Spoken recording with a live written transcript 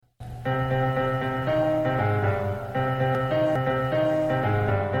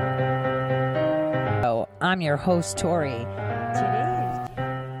I'm your host, Tori.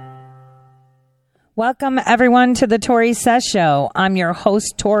 Welcome, everyone, to the Tori Says Show. I'm your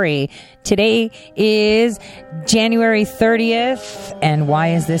host, Tori. Today is January 30th, and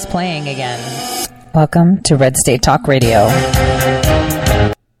why is this playing again? Welcome to Red State Talk Radio.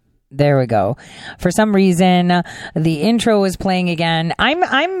 There we go. For some reason, the intro is playing again.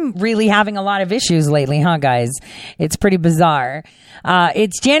 I'm really having a lot of issues lately, huh, guys? It's pretty bizarre.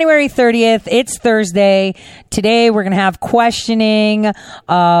 It's January 30th. It's Thursday. Today, we're going to have questioning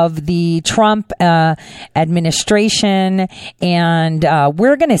of the Trump administration, and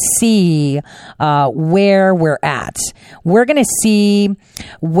we're going to see where we're at. We're going to see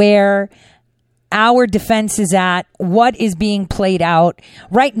where our defense is at, what is being played out.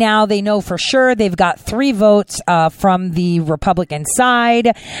 Right now, they know for sure they've got 3 votes from the Republican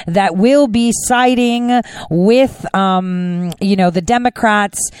side that will be siding with, the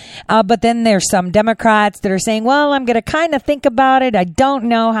Democrats. But then there's some Democrats that are saying, well, I'm going to kind of think about it. I don't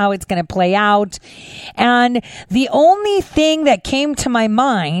know how it's going to play out. And the only thing that came to my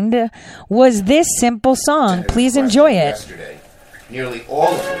mind was this simple song. Please enjoy it. Yesterday, nearly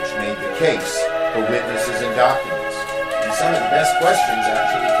all of which made the case for witnesses and documents. And some of the best questions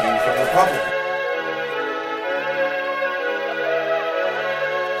actually came from Republicans.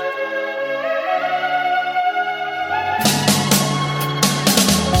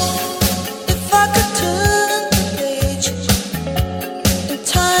 If I could turn the page in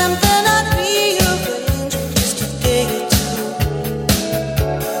time, then I'd rearrange just a day or two.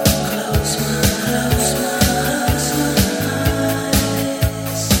 Close my eyes,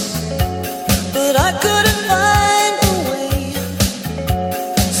 but I couldn't find a way.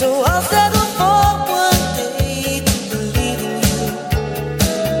 So I'll settle for one day to believe in you.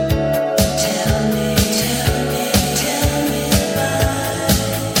 Tell me lies.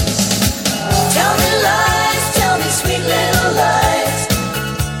 Tell me lies, tell me sweet little lies.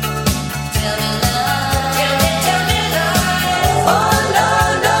 Tell me lies. Oh no,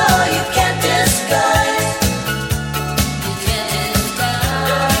 you can't disguise.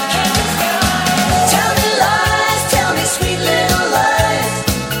 Tell me lies, tell me sweet little lies.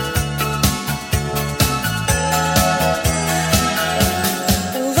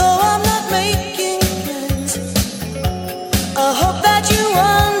 And though I'm not making plans, I hope that you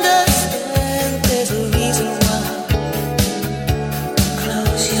understand there's a reason why.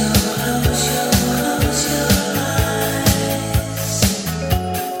 Close your eyes.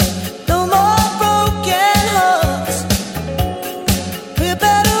 No more broken hearts. We're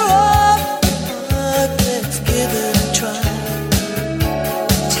better off apart. Let's give it a try.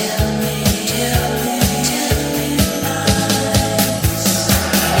 Tell me lies.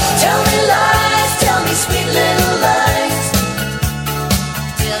 Tell me lies, tell me sweet little lies.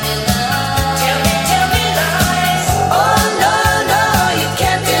 Tell me lies. Oh no, you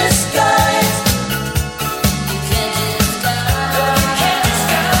can't disguise.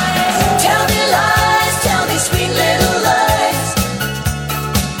 Tell me lies, tell me sweet little lies.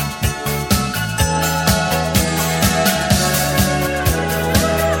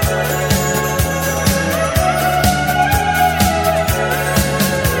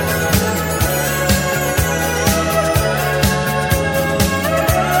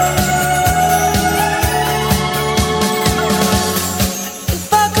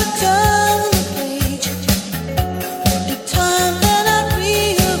 If I could turn the page in time, then I'd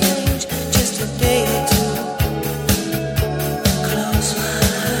rearrange just a day or two. Close my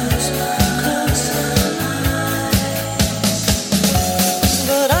eyes,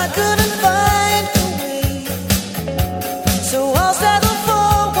 but I couldn't find a way. So I'll settle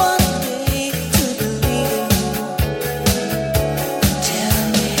for one day to believe in you.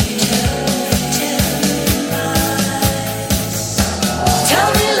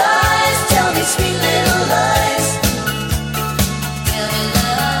 Tell me lies, tell me sweet little lies.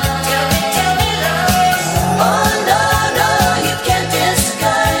 Tell me lies. Oh no, you can't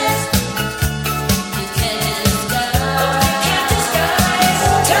disguise.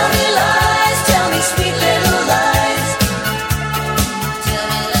 Tell me lies, tell me sweet little lies.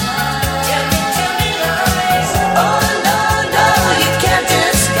 Tell me lies. Oh no, you can't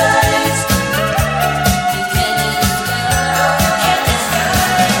disguise.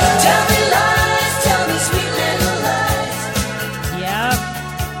 Tell me lies, tell me sweet little lies. Yep.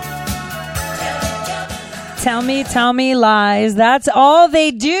 Tell me lies. That's all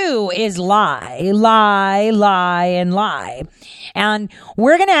they do is lie, and lie. And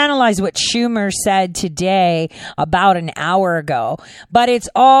we're going to analyze what Schumer said today about an hour ago. But it's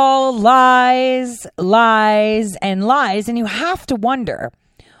all lies, lies, and lies. And you have to wonder,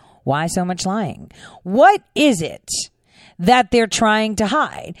 why so much lying? What is it that they're trying to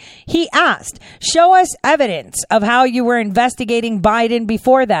hide? He asked, show us evidence of how you were investigating Biden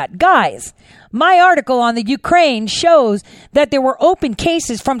before that. Guys, my article on the Ukraine shows that there were open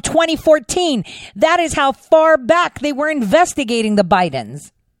cases from 2014. That is how far back they were investigating the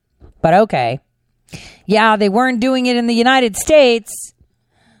Bidens. But okay. Yeah, they weren't doing it in the United States,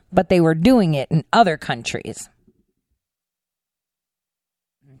 but they were doing it in other countries.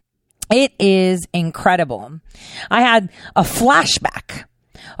 It is incredible. I had a flashback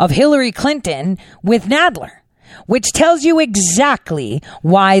of Hillary Clinton with Nadler, which tells you exactly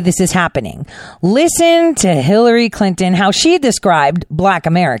why this is happening. Listen to Hillary Clinton, how she described Black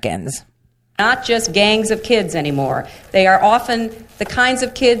Americans. Not just gangs of kids anymore. They are often the kinds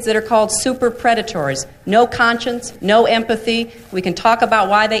of kids that are called super predators. No conscience, no empathy. We can talk about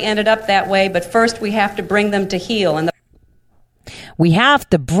why they ended up that way, but first we have to bring them to heel. And we have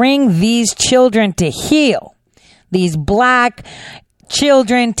to bring these children to heel. These black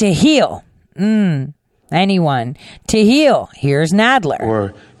children to heel. Anyone to heel. Here's Nadler.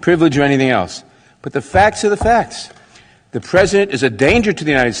 Or privilege or anything else. But the facts are the facts. The president is a danger to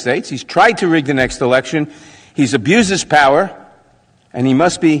the United States. He's tried to rig the next election. He's abused his power, and he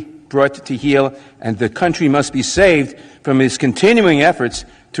must be brought to heel, and the country must be saved from his continuing efforts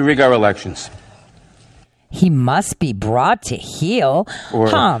to rig our elections. He must be brought to heel. Or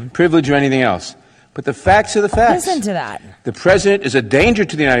privilege or anything else. But the facts are the facts. Listen to that. The president is a danger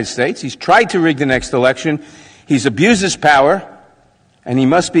to the United States. He's tried to rig the next election. He's abused his power, and he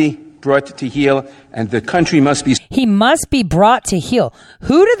must be brought to heel, and the country must be... He must be brought to heel.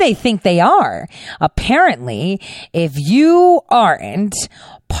 Who do they think they are? Apparently, if you aren't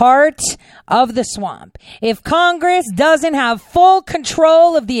part of the swamp, if Congress doesn't have full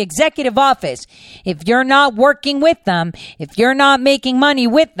control of the executive office, if you're not working with them, if you're not making money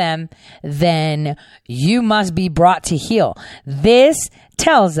with them, then you must be brought to heel. This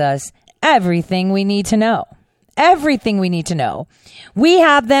tells us everything we need to know. Everything we need to know. We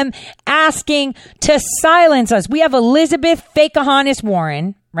have them asking to silence us. We have Elizabeth Fakeahannis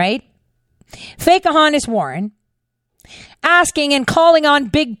Warren, right? Fakeahannis Warren asking and calling on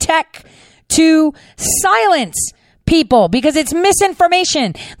big tech to silence people because it's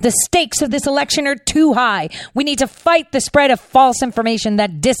misinformation. The stakes of this election are too high. We need to fight the spread of false information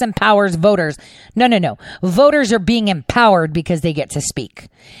that disempowers voters. No. Voters are being empowered because they get to speak.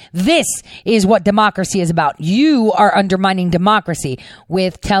 This is what democracy is about. You are undermining democracy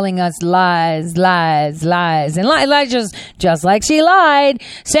with telling us lies, lies, lies, and lies, just like she lied,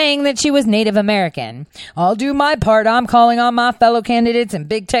 saying that she was Native American. I'll do my part. I'm calling on my fellow candidates and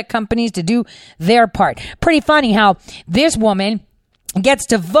big tech companies to do their part. Pretty funny how this woman gets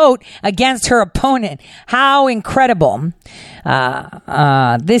to vote against her opponent. How incredible.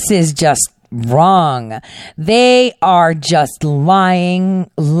 This is just wrong. They are just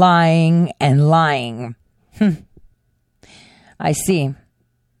lying, and lying. I see.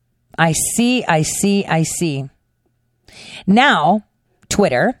 Now,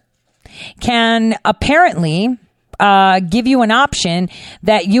 Twitter can apparently give you an option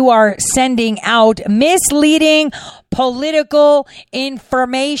that you are sending out misleading political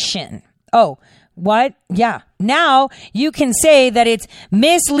information. Oh, what? Yeah. Now you can say that it's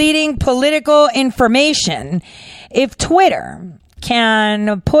misleading political information. If Twitter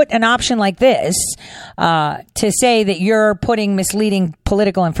can put an option like this to say that you're putting misleading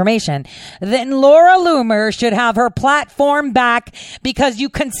political information, then Laura Loomer should have her platform back because you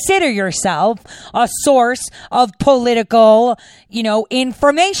consider yourself a source of political,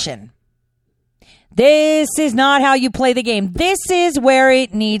 information. This is not how you play the game. This is where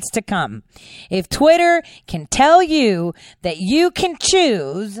it needs to come. If Twitter can tell you that you can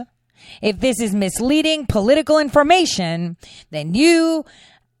choose if this is misleading political information, then you,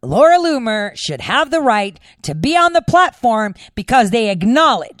 Laura Loomer, should have the right to be on the platform because they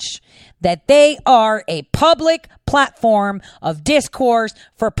acknowledge that they are a public platform of discourse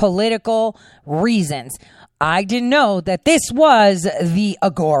for political reasons. I didn't know that this was the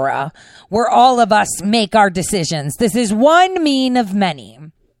Agora, where all of us make our decisions. This is one mean of many.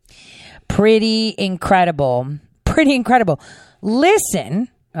 Pretty incredible. Listen,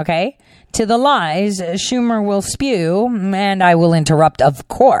 okay, to the lies Schumer will spew, and I will interrupt, of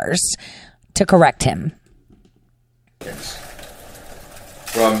course, to correct him.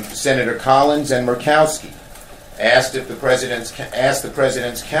 From Senator Collins and Murkowski, asked the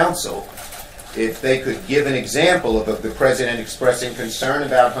President's counsel if they could give an example of the president expressing concern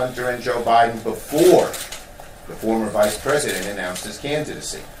about Hunter and Joe Biden before the former vice president announced his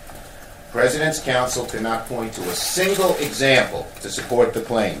candidacy. President's counsel could not point to a single example to support the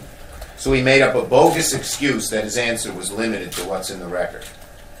claim, so he made up a bogus excuse that his answer was limited to what's in the record.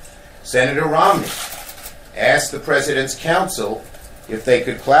 Senator Romney asked the president's counsel if they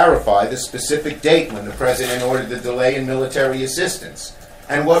could clarify the specific date when the president ordered the delay in military assistance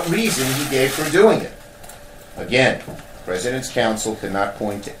and what reason he gave for doing it. Again, president's counsel could not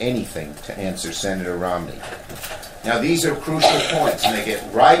point to anything to answer Senator Romney. Now, these are crucial points, and they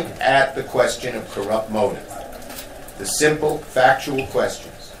get right at the question of corrupt motive. The simple, factual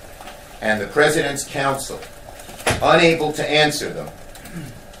questions. And the president's counsel, unable to answer them.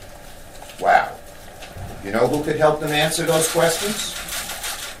 Wow. You know who could help them answer those questions?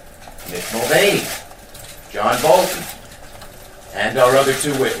 Mick Mulvaney, John Bolton, and our other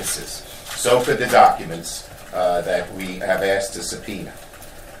two witnesses. So could the documents that we have asked to subpoena.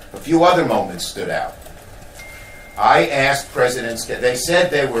 A few other moments stood out. I asked presidents, they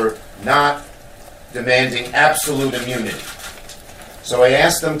said they were not demanding absolute immunity. So I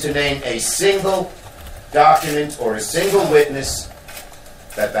asked them to name a single document or a single witness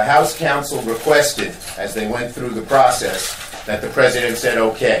that the House counsel requested as they went through the process that the president said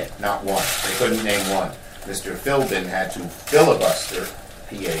okay, not one. They couldn't name one. Mr. Philbin had to filibuster,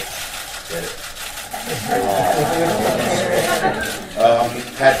 Get it?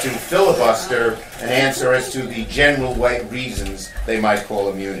 Had to filibuster an answer as to the general reasons they might call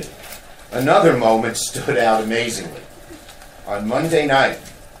immunity. Another moment stood out amazingly. On Monday night,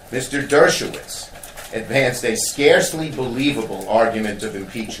 Mr. Dershowitz advanced a scarcely believable argument of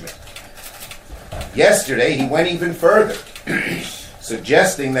impeachment. Yesterday, he went even further,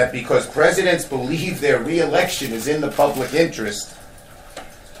 suggesting that because presidents believe their re-election is in the public interest,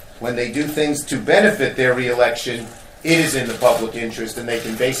 when they do things to benefit their re-election, it is in the public interest, and they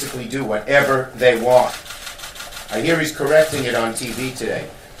can basically do whatever they want. I hear he's correcting it on TV today.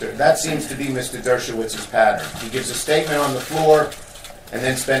 That seems to be Mr. Dershowitz's pattern. He gives a statement on the floor and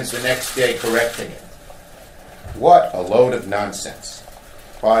then spends the next day correcting it. What a load of nonsense.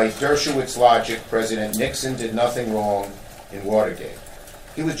 By Dershowitz logic, President Nixon did nothing wrong in Watergate.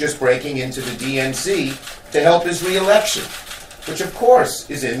 He was just breaking into the DNC to help his re-election, which of course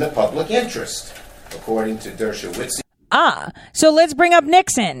is in the public interest, according to Dershowitz. So let's bring up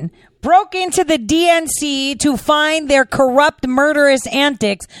Nixon. Broke into the DNC to find their corrupt, murderous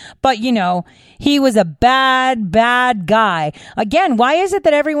antics, but he was a bad, bad guy. Again, why is it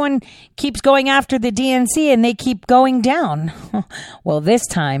that everyone keeps going after the DNC and they keep going down? Well, this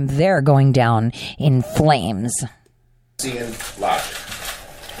time they're going down in flames. Logic.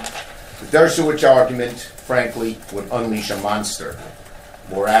 The Dershowitz argument, frankly, would unleash a monster.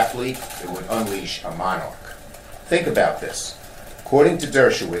 More aptly, it would unleash a monarch. Think about this. According to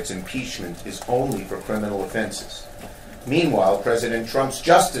Dershowitz, impeachment is only for criminal offenses. Meanwhile, President Trump's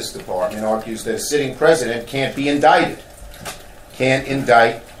Justice Department argues that a sitting president can't be indicted. Can't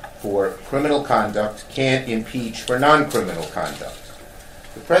indict for criminal conduct, can't impeach for non-criminal conduct.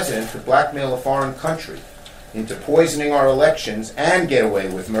 The president could blackmail a foreign country into poisoning our elections and get away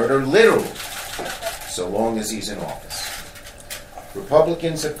with murder, literally, so long as he's in office.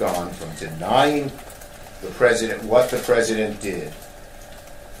 Republicans have gone from denying the president what the president did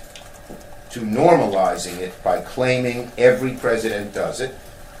to normalizing it by claiming every president does it,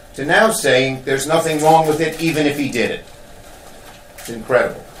 to now saying there's nothing wrong with it even if he did it. It's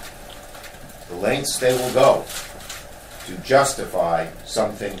incredible. The lengths they will go to justify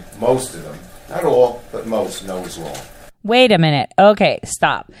something most of them, not all, but most, know is wrong. Wait a minute. Okay,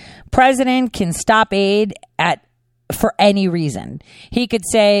 stop. President can stop aid for any reason. He could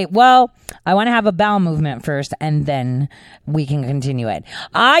say, well, I want to have a bowel movement first and then we can continue it.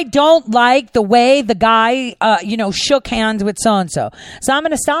 I don't like the way the guy, shook hands with so-and-so. So I'm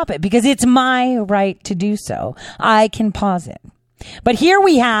going to stop it because it's my right to do so. I can pause it. But here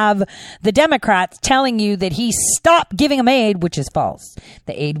we have the Democrats telling you that he stopped giving them aid, which is false.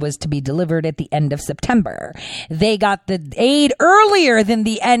 The aid was to be delivered at the end of September. They got the aid earlier than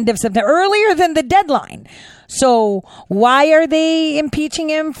the end of September, earlier than the deadline. So why are they impeaching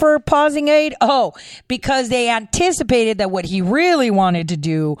him for pausing aid? Oh, because they anticipated that what he really wanted to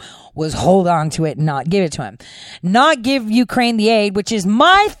do was hold on to it and not give it to him. Not give Ukraine the aid, which is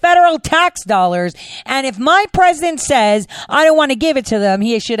my federal tax dollars. And if my president says, I don't want to give it to them,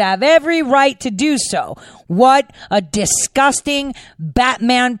 he should have every right to do so. What a disgusting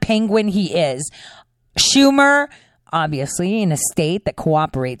Batman penguin he is. Schumer, obviously in a state that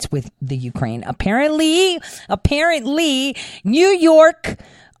cooperates with the Ukraine. Apparently, New York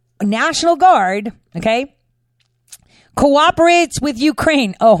National Guard, okay, cooperates with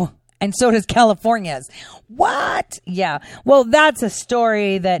Ukraine. Oh, and so does California's. What? Yeah. Well, that's a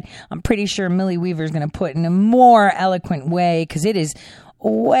story that I'm pretty sure Millie Weaver is going to put in a more eloquent way because it is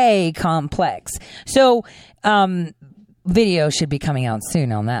way complex. So, video should be coming out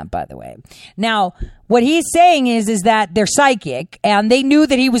soon on that, by the way. Now, what he's saying is that they're psychic and they knew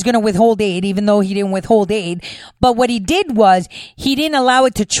that he was going to withhold aid, even though he didn't withhold aid. But what he did was he didn't allow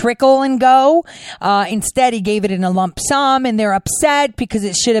it to trickle and go. Instead, he gave it in a lump sum, and they're upset because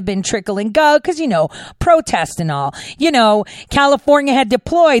it should have been trickle and go because, you know, protest and all. You know, California had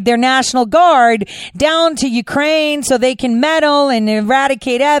deployed their National Guard down to Ukraine so they can meddle and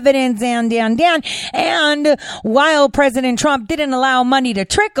eradicate evidence and while President Trump didn't allow money to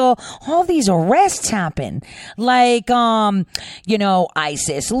trickle, all these arrests happen. Like, you know,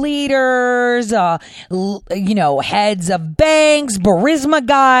 ISIS leaders, you know, heads of banks, Burisma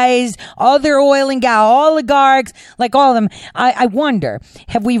guys, other oil and gas oligarchs, like all of them. I wonder,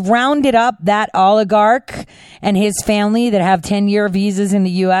 have we rounded up that oligarch and his family that have 10-year visas in the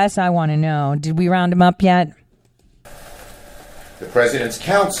U.S.? I want to know. Did we round them up yet? The President's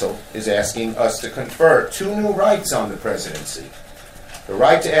Council is asking us to confer 2 new rights on the presidency. The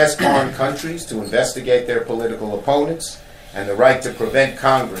right to ask foreign countries to investigate their political opponents, and the right to prevent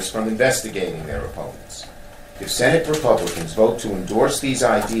Congress from investigating their opponents. If Senate Republicans vote to endorse these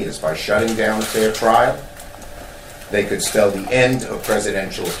ideas by shutting down a fair trial, they could spell the end of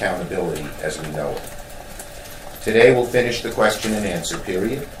presidential accountability as we know it. Today we'll finish the question and answer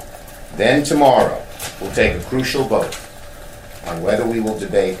period. Then tomorrow we'll take a crucial vote on whether we will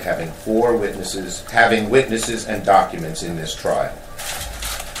debate having witnesses and documents in this trial.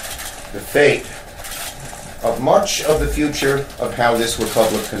 The fate of much of the future of how this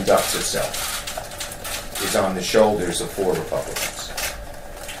republic conducts itself is on the shoulders of 4 Republicans.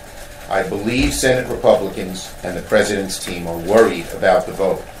 I believe Senate Republicans and the President's team are worried about the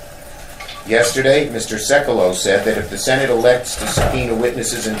vote. Yesterday, Mr. Sekulow said that if the Senate elects to subpoena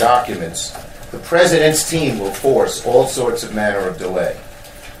witnesses and documents, the President's team will force all sorts of manner of delay.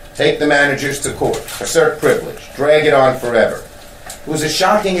 Take the managers to court, assert privilege, drag it on forever. It was a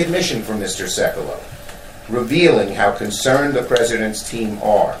shocking admission from Mr. Sekulow, revealing how concerned the President's team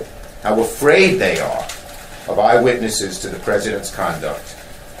are, how afraid they are of eyewitnesses to the President's conduct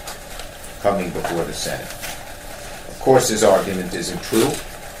coming before the Senate. Of course, his argument isn't true.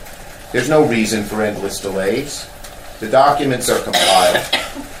 There's no reason for endless delays. The documents are compiled.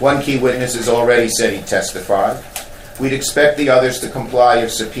 One key witness has already said he'd testify. We'd expect the others to comply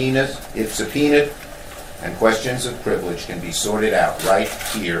if subpoenaed, and questions of privilege can be sorted out right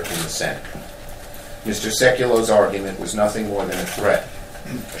here in the Senate. Mr. Sekulow's argument was nothing more than a threat,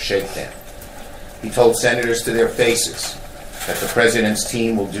 a shakedown. He told senators to their faces that the President's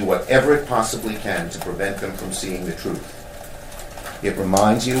team will do whatever it possibly can to prevent them from seeing the truth. It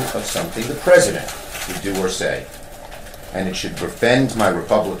reminds you of something the President would do or say, and it should offend my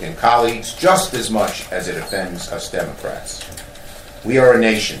Republican colleagues just as much as it offends us Democrats. We are a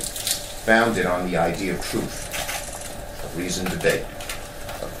nation founded on the idea of truth, of reasoned debate,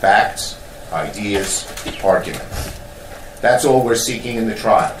 of facts, ideas, argument. That's all we're seeking in the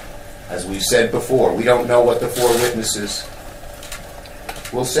trial. As we've said before, we don't know what the 4 witnesses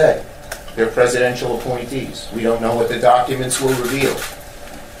will say. They're presidential appointees. We don't know what the documents will reveal.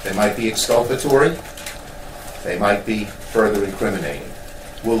 They might be exculpatory. They might be further incriminating.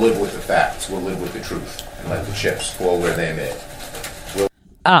 We'll live with the facts. We'll live with the truth and let the chips fall where they may.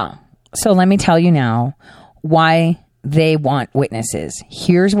 So let me tell you now why they want witnesses.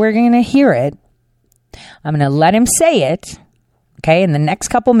 Here's where you're going to hear it. I'm going to let him say it. Okay, in the next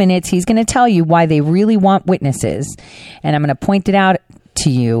couple minutes, he's going to tell you why they really want witnesses. And I'm going to point it out to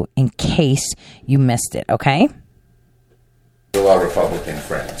you in case you missed it, okay? To our Republican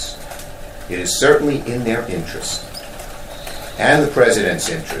friends, it is certainly in their interest and the President's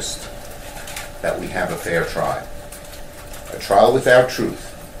interest that we have a fair trial. A trial without truth,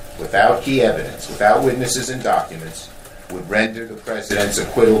 without key evidence, without witnesses and documents, would render the President's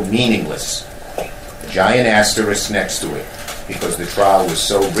acquittal meaningless. A giant asterisk next to it, because the trial was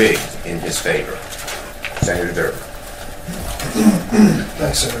so rigged in his favor. Senator Durbin.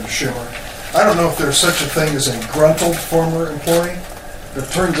 Thanks, Senator Schumer. I don't know if there's such a thing as a gruntled former employee, but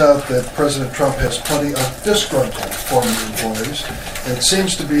it turns out that President Trump has plenty of disgruntled former employees, and it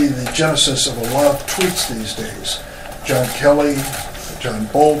seems to be the genesis of a lot of tweets these days. John Kelly, John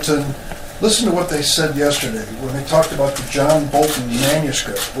Bolton. Listen to what they said yesterday when they talked about the John Bolton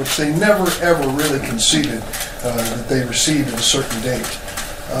manuscript, which they never, ever really conceded that they received at a certain date.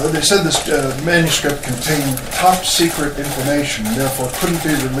 They said this manuscript contained top secret information and therefore couldn't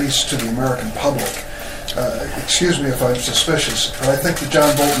be released to the American public. Excuse me if I'm suspicious, but I think the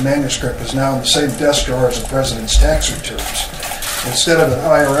John Bolton manuscript is now in the same desk drawer as the president's tax returns. Instead of an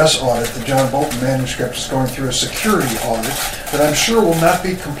IRS audit, the John Bolton manuscript is going through a security audit that I'm sure will not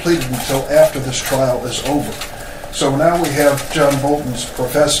be completed until after this trial is over. So now we have John Bolton's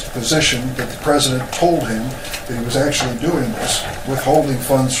professed position that the president told him that he was actually doing this, withholding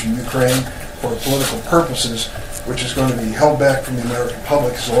funds from Ukraine for political purposes, which is going to be held back from the American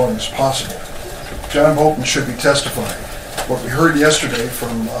public as long as possible. John Bolton should be testifying. What we heard yesterday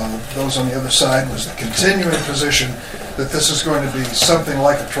from those on the other side was the continuing position that this is going to be something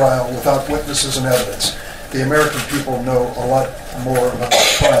like a trial without witnesses and evidence. The American people know a lot more about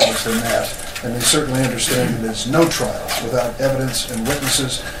trials than that, and they certainly understand that there's no trial without evidence and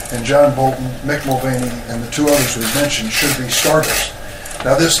witnesses, and John Bolton, Mick Mulvaney, and the two others we mentioned should be starters.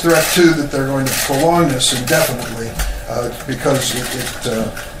 Now this threat, too, that they're going to prolong this indefinitely because it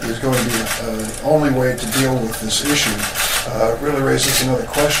is going to be the only way to deal with this issue really raises another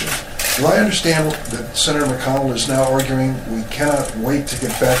question. Do I understand that Senator McConnell is now arguing we cannot wait to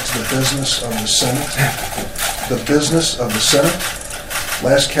get back to the business of the Senate? The business of the Senate?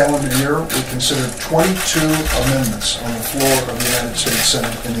 Last calendar year, we considered 22 amendments on the floor of the United States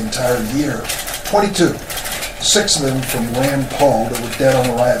Senate in the entire year. 22. 6 of them from Rand Paul that were dead on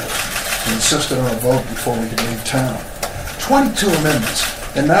arrival and insisted on a vote before we could leave town. 22 amendments.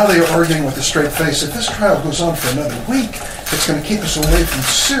 And now they are arguing with a straight face, if this trial goes on for another week, it's going to keep us away from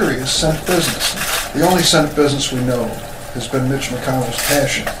serious Senate business. The only Senate business we know has been Mitch McConnell's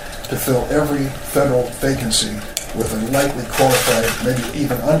passion to fill every federal vacancy with a lightly qualified, maybe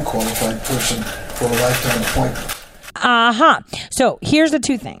even unqualified person for a lifetime appointment. So here's the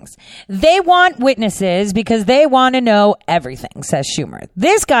two things. They want witnesses because they want to know everything, says Schumer.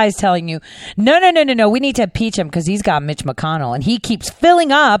 This guy's telling you, no. We need to impeach him because he's got Mitch McConnell and he keeps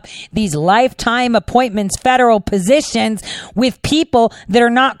filling up these lifetime appointments, federal positions with people that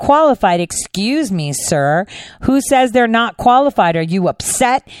are not qualified. Excuse me, sir. Who says they're not qualified? Are you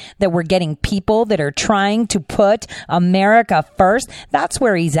upset that we're getting people that are trying to put America first? That's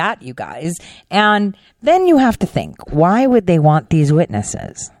where he's at, you guys. And then you have to think, why would they want these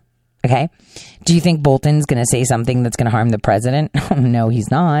witnesses? Okay. Do you think Bolton's going to say something that's going to harm the president? No,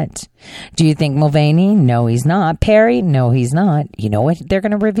 he's not. Do you think Mulvaney? No, he's not. Perry? No, he's not. You know what they're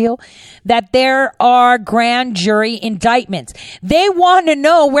going to reveal? That there are grand jury indictments. They want to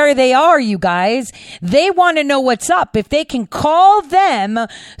know where they are, you guys. They want to know what's up. If they can call them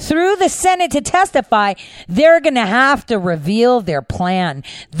through the Senate to testify, they're going to have to reveal their plan.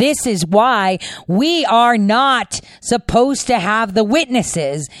 This is why we are not supposed to have the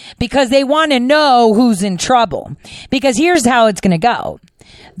witnesses, because they want to know who's in trouble. Because here's how it's going to go.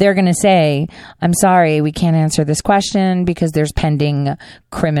 They're going to say, I'm sorry, we can't answer this question because there's pending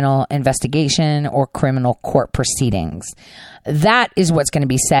criminal investigation or criminal court proceedings. That is what's going to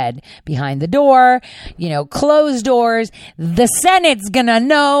be said behind the door, closed doors. The Senate's going to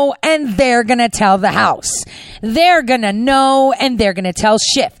know and they're going to tell the House. They're going to know and they're going to tell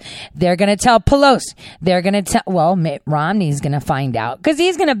Schiff. They're going to tell Pelosi. They're going to tell, Mitt Romney's going to find out because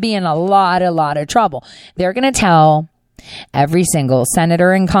he's going to be in a lot of trouble. They're going to tell every single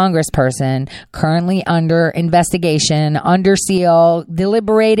senator and congressperson currently under investigation, under seal,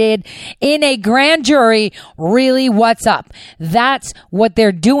 deliberated in a grand jury, really what's up. That's what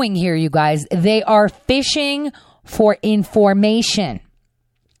they're doing here, you guys. They are fishing for information.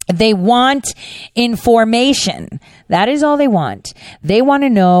 They want information. That is all they want. They want to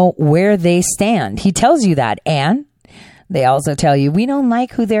know where they stand. He tells you that, and they also tell you, we don't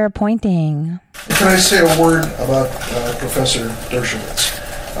like who they're appointing. Can I say a word about Professor Dershowitz?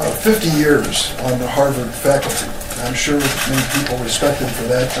 50 years on the Harvard faculty. I'm sure many people respect him for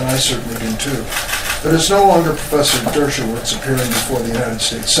that, and I certainly do too. But it's no longer Professor Dershowitz appearing before the United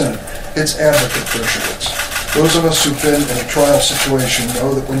States Senate. It's Advocate Dershowitz. Those of us who've been in a trial situation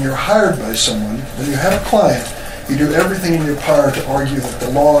know that when you're hired by someone, when you have a client, you do everything in your power to argue that the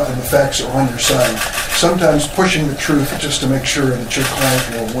law and the facts are on your side, sometimes pushing the truth just to make sure that your client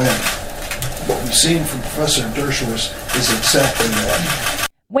will win. What we've seen from Professor Dershowitz is exactly that.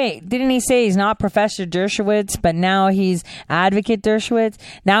 Wait, didn't he say he's not Professor Dershowitz, but now he's Advocate Dershowitz?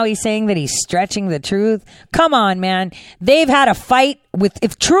 Now he's saying that he's stretching the truth? Come on, man. They've had a fight with,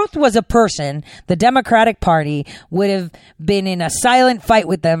 if truth was a person, the Democratic Party would have been in a silent fight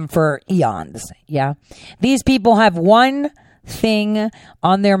with them for eons. Yeah. These people have one thing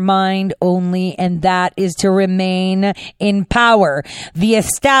on their mind only, and that is to remain in power. The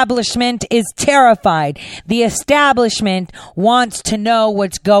establishment is terrified. The establishment wants to know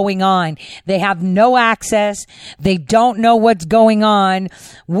what's going on. They have no access. They don't know what's going on.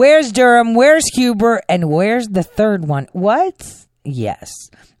 Where's Durham? Where's Huber? And where's the third one? What? Yes.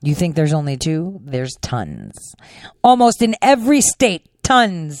 You think there's only two? There's tons. Almost in every state,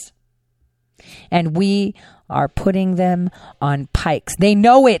 tons. And we are putting them on pikes. They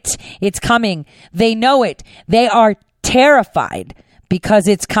know it. It's coming. They know it. They are terrified because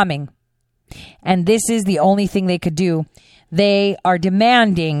it's coming. And this is the only thing they could do. They are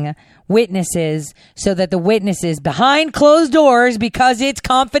demanding witnesses so that the witnesses behind closed doors, because it's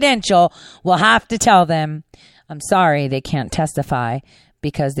confidential, will have to tell them, I'm sorry, they can't testify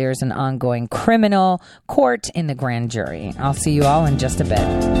because there's an ongoing criminal court in the grand jury. I'll see you all in just a bit.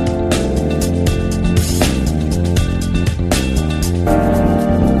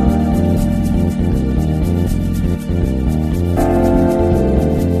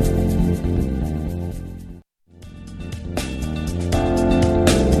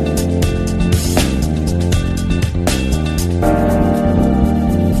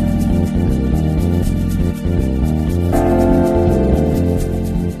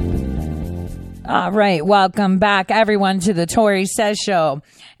 All right. Welcome back, everyone, to the Tori Says Show.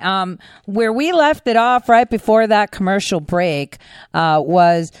 Where we left it off right before that commercial break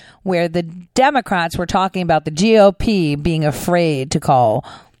was where the Democrats were talking about the GOP being afraid to call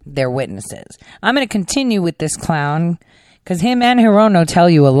their witnesses. I'm going to continue with this clown because him and Hirono tell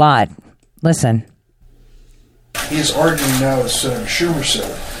you a lot. Listen. He's arguing now, as Senator Schumer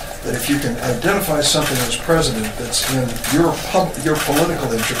said, that if you can identify something as president that's in your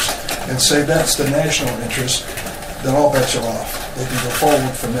political interest and say that's the national interest, then all bets are off. They can go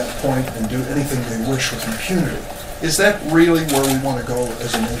forward from that point and do anything they wish with impunity. Is that really where we want to go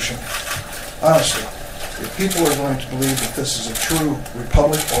as a nation? Honestly, if people are going to believe that this is a true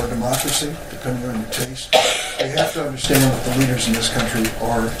republic or democracy, depending on your taste, they have to understand that the leaders in this country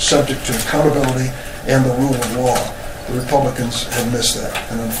are subject to accountability and the rule of law. The Republicans have missed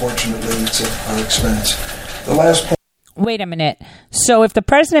that, and unfortunately, it's at our expense. The last point. Wait a minute. So if the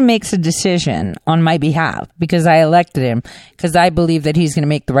president makes a decision on my behalf, because I elected him, because I believe that he's going to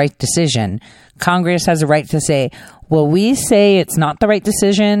make the right decision, Congress has a right to say, well, we say it's not the right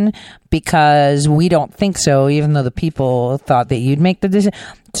decision because we don't think so, even though the people thought that you'd make the decision.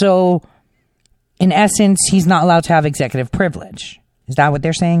 So in essence, he's not allowed to have executive privilege. Is that what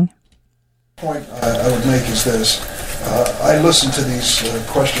they're saying? Point I would make is this. I listened to these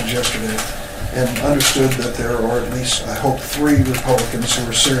questions yesterday and understood that there are at least, I hope, 3 Republicans who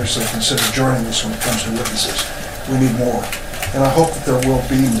are seriously consider joining us when it comes to witnesses. We need more. And I hope that there will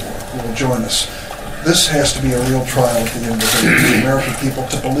be more who will join us. This has to be a real trial at the end of the day for the American people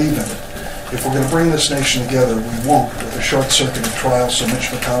to believe in it. If we're going to bring this nation together, we won't with a short-circuited trial so Mitch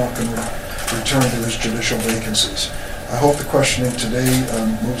McConnell can return to his judicial vacancies. I hope the questioning today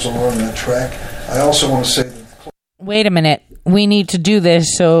moves along that track. I also want to say that... Wait a minute. We need to do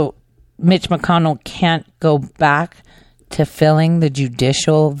this so Mitch McConnell can't go back to filling the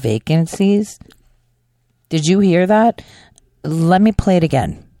judicial vacancies. Did you hear that? Let me play it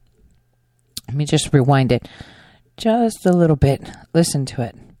again. Let me just rewind it just a little bit. Listen to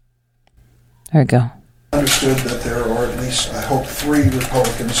it. There we go. Understood that there are at least, I hope, 3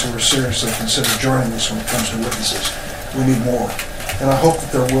 Republicans who are seriously consider joining us when it comes to witnesses. We need more. And I hope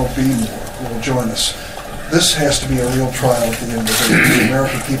that there will be more who will join us. This has to be a real trial at the end of the day for the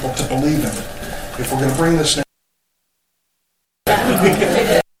American people to believe in it. If we're going to bring this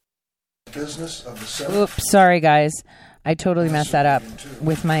business of the Senate... Oops, sorry guys. I totally messed that up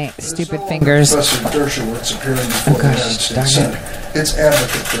with my stupid fingers. Professor Dershowitz appearing before the United States Senate. It's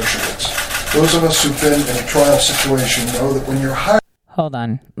Advocate Dershowitz. Those of us who've been in a trial situation know that when you're hired... Hold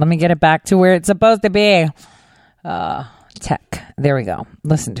on. Let me get it back to where it's supposed to be. Tech. There we go.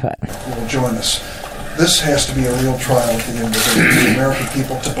 Listen to it. Who will join us. This has to be a real trial at the end of the day for the American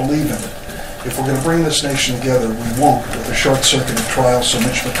people to believe in it. If we're going to bring this nation together, we won't with a short-circuited trial so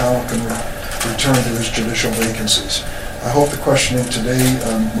Mitch McConnell can return to his judicial vacancies. I hope the questioning today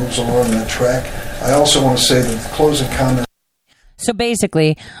moves along that track. I also want to say that the closing comment... So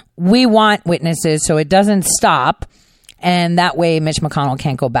basically, we want witnesses so it doesn't stop, and that way Mitch McConnell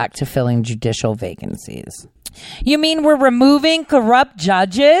can't go back to filling judicial vacancies. You mean we're removing corrupt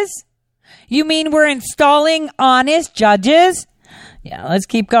judges? You mean we're installing honest judges? Yeah, let's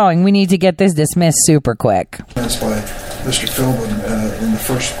keep going. We need to get this dismissed super quick. That's by Mr. Philbin in the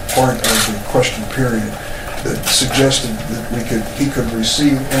first part of the question period that suggested that he could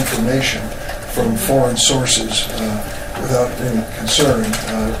receive information from foreign sources without any concern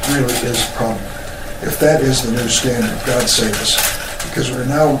really is a problem. If that is the new standard, God save us, because we're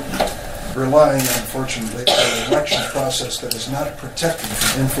now relying, unfortunately, on an election process that is not protected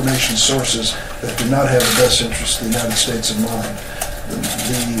from information sources that do not have the best interest of the United States in mind.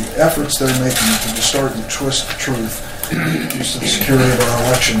 The efforts they're making to distort and twist the truth, use the security of our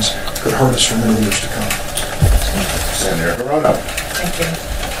elections, could hurt us for many years to come. Senator Hirono. Thank you.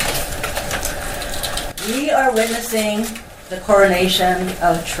 We are witnessing the coronation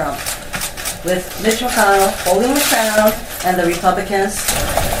of Trump, with Mitch McConnell holding the crown and the Republicans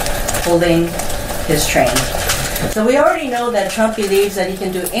holding his train. So we already know that Trump believes that he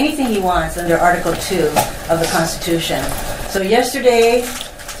can do anything he wants under Article 2 of the Constitution. So yesterday,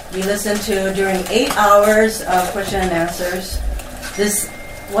 we listened to, during 8 hours of question and answers, this,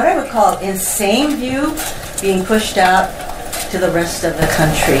 what I would call insane view being pushed out to the rest of the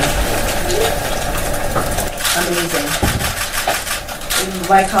country. Amazing.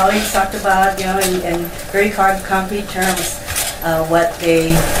 My colleagues talked about, in very concrete terms, what they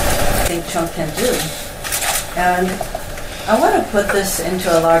think Trump can do. And I want to put this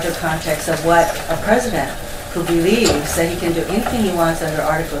into a larger context of what a president who believes that he can do anything he wants under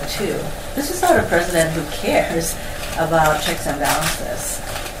Article 2. This is not a president who cares about checks and balances.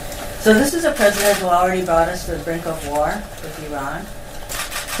 So this is a president who already brought us to the brink of war with Iran.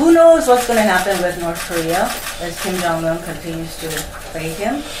 Who knows what's going to happen with North Korea as Kim Jong-un continues to play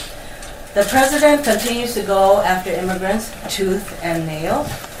him. The president continues to go after immigrants tooth and nail.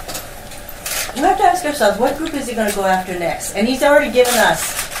 We have to ask ourselves, what group is he going to go after next? And he's already given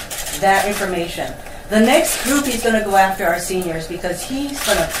us that information. The next group he's going to go after are seniors, because he's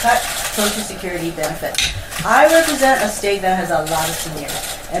going to cut Social Security benefits. I represent a state that has a lot of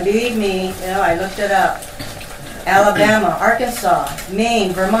seniors. And believe me, I looked it up. Alabama, Arkansas,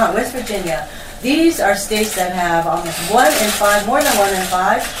 Maine, Vermont, West Virginia. These are states that have almost 1 in 5, more than 1 in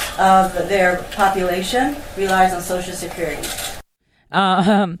 5 of their population relies on Social Security.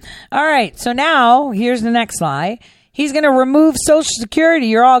 All right. So now here's the next lie. He's going to remove Social Security.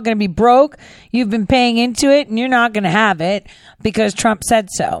 You're all going to be broke. You've been paying into it, and you're not going to have it because Trump said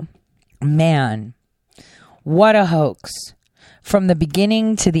so. Man, what a hoax from the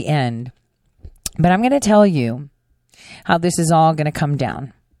beginning to the end. But I'm going to tell you how this is all going to come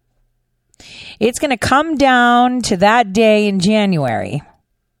down. It's going to come down to that day in January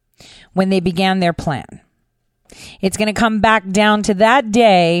when they began their plan. It's going to come back down to that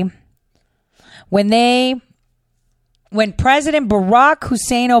day when President Barack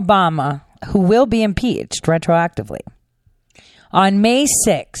Hussein Obama, who will be impeached retroactively, on May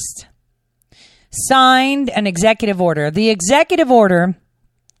 6th, signed an executive order. The executive order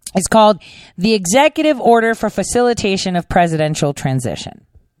is called the Executive Order for Facilitation of Presidential Transition.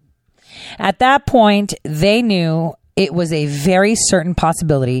 At that point, they knew it was a very certain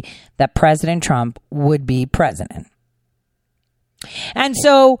possibility that President Trump would be president. And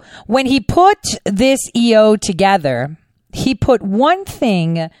so when he put this EO together, he put one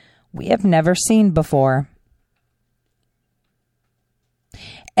thing we have never seen before.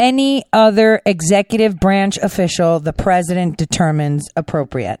 Any other executive branch official the president determines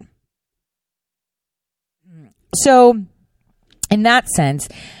appropriate. So, in that sense,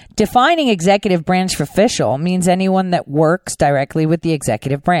 defining executive branch official means anyone that works directly with the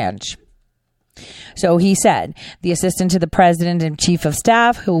executive branch. So he said, the assistant to the president and chief of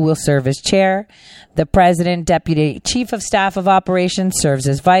staff, who will serve as chair. The president, deputy chief of staff of operations, serves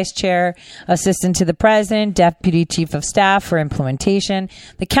as vice chair. Assistant to the president, deputy chief of staff for implementation.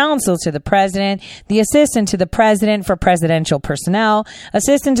 The counsel to the president. The assistant to the president for presidential personnel.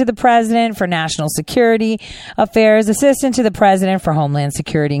 Assistant to the president for national security affairs. Assistant to the president for homeland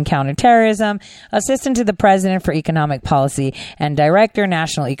security and counterterrorism. Assistant to the president for economic policy and director,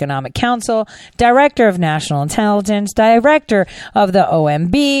 National Economic Council. Director of National Intelligence, Director of the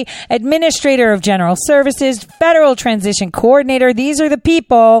OMB, Administrator of General Services, Federal Transition Coordinator. These are the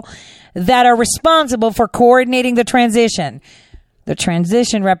people that are responsible for coordinating the transition. The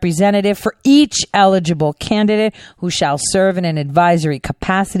transition representative for each eligible candidate who shall serve in an advisory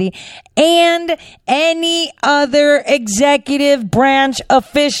capacity, and any other executive branch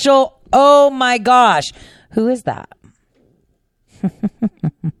official. Oh my gosh. Who is that?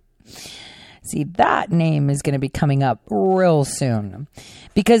 See, that name is going to be coming up real soon,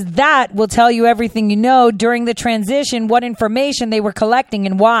 because that will tell you everything you know during the transition, what information they were collecting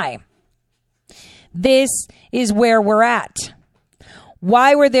and why. This is where we're at.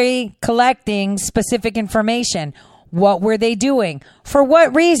 Why were they collecting specific information? What were they doing? For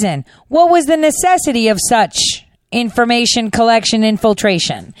what reason? What was the necessity of such information collection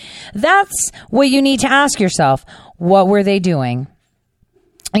infiltration. That's what you need to ask yourself. What were they doing?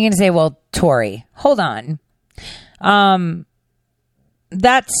 I'm going to say, well, Tori, hold on.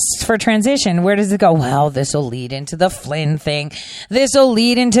 That's for transition. Where does it go? Well, this will lead into the Flynn thing. This will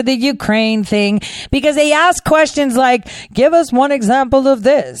lead into the Ukraine thing, because they ask questions like, give us one example of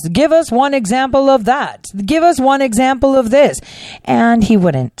this. Give us one example of that. Give us one example of this. And he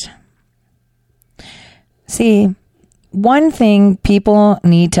wouldn't. See, one thing people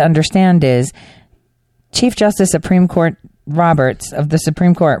need to understand is Chief Justice Supreme Court Roberts of the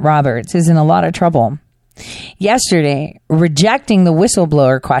Supreme Court Roberts is in a lot of trouble. Yesterday, rejecting the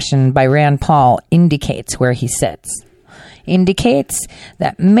whistleblower question by Rand Paul indicates where he sits. Indicates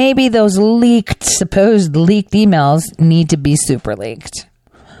that maybe those supposed leaked emails need to be super leaked.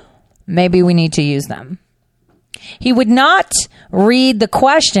 Maybe we need to use them. He would not read the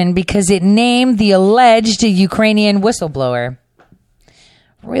question because it named the alleged Ukrainian whistleblower.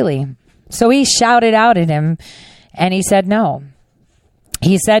 Really? So he shouted out at him and he said no.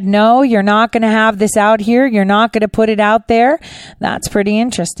 He said, no, you're not going to have this out here. You're not going to put it out there. That's pretty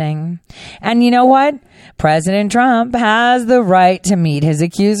interesting. And you know what? President Trump has the right to meet his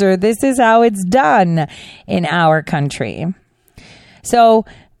accuser. This is how it's done in our country. So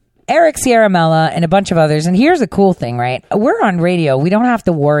Eric Ciaramella and a bunch of others. And here's the cool thing, right? We're on radio. We don't have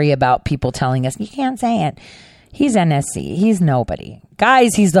to worry about people telling us, you can't say it. He's NSC. He's nobody.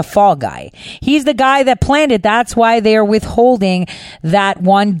 Guys, he's the fall guy. He's the guy that planned it. That's why they're withholding that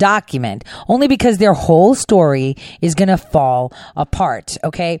one document. Only because their whole story is going to fall apart,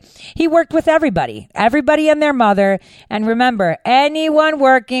 okay? He worked with everybody. Everybody and their mother. And remember, anyone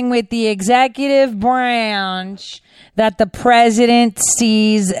working with the executive branch that the president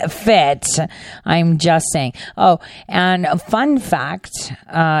sees fit. I'm just saying. Oh, and a fun fact,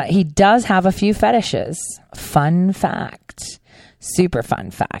 he does have a few fetishes. Fun fact. Super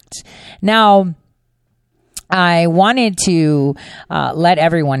fun fact. Now, I wanted to let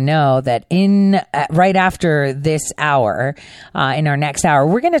everyone know that right after this hour, in our next hour,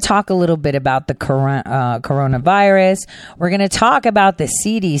 we're going to talk a little bit about the coronavirus. We're going to talk about the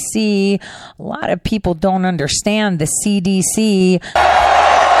CDC. A lot of people don't understand the CDC.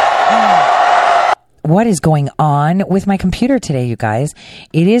 What is going on with my computer today, you guys?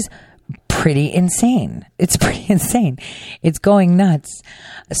 It is pretty insane. It's pretty insane. It's going nuts.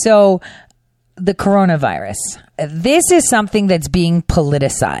 So the coronavirus, this is something that's being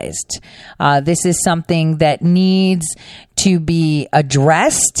politicized. This is something that needs to be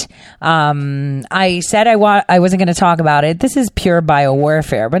addressed. I said I wasn't going to talk about it. This is pure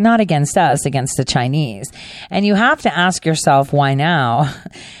biowarfare, but not against us, against the Chinese. And you have to ask yourself, why now?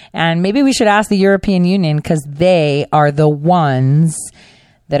 And maybe we should ask the European Union, because they are the ones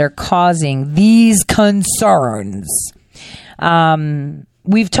that are causing these concerns.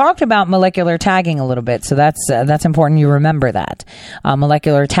 We've talked about molecular tagging a little bit, so that's important you remember that.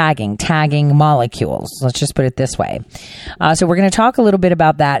 Molecular tagging molecules. Let's just put it this way. So we're going to talk a little bit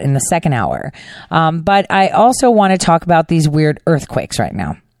about that in the second hour. But I also want to talk about these weird earthquakes right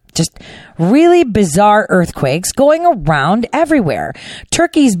now. Just really bizarre earthquakes going around everywhere.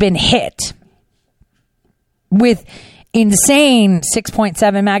 Turkey's been hit with insane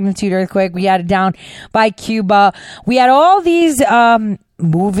 6.7 magnitude earthquake. We had it down by Cuba. We had all these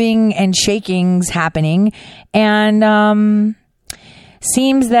moving and shakings happening, and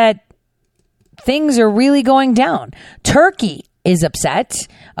seems that things are really going down. Turkey is upset.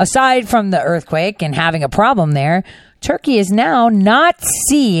 Aside from the earthquake and having a problem there, Turkey is now not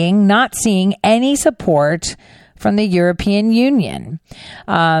seeing any support from the European Union.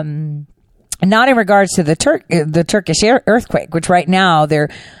 Not in regards to the Turkish earthquake, which right now they've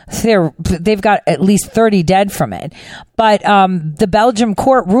got at least 30 dead from it. But the Belgium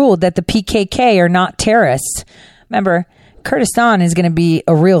court ruled that the PKK are not terrorists. Remember, Kurdistan is going to be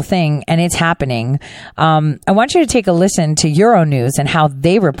a real thing, and it's happening. I want you to take a listen to Euronews and how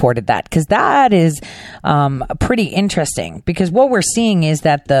they reported that, because that is pretty interesting. Because what we're seeing is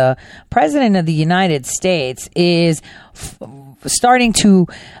that the president of the United States is starting to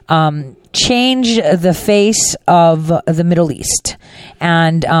change the face of the Middle East.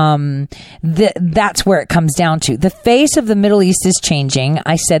 And that's where it comes down to. The face of the Middle East is changing.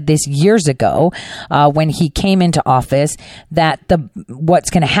 I said this years ago when he came into office, that what's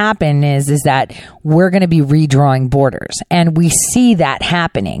going to happen is that we're going to be redrawing borders. And we see that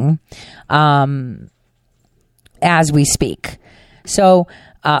happening as we speak. So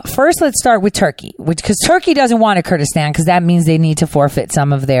first, let's start with Turkey, because Turkey doesn't want a Kurdistan, because that means they need to forfeit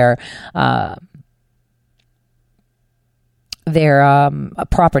some of their their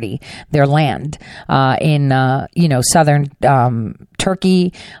property, their land in southern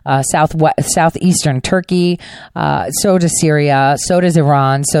Turkey, southeastern Turkey. So does Syria. So does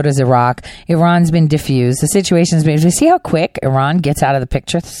Iran. So does Iraq. Iran's been diffused. The situation's been. You see how quick Iran gets out of the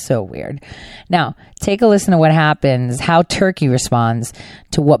picture? It's so weird. Now take a listen to what happens. How Turkey responds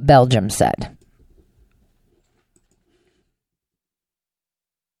to what Belgium said.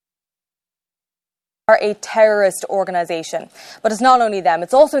 Are a terrorist organization. But it's not only them,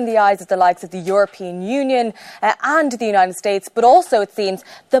 it's also in the eyes of the likes of the European Union and the United States, but also, it seems,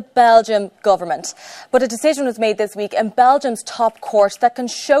 the Belgian government. But a decision was made this week in Belgium's top court that can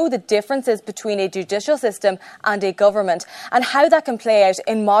show the differences between a judicial system and a government, and how that can play out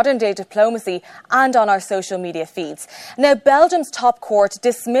in modern day diplomacy and on our social media feeds. Now, Belgium's top court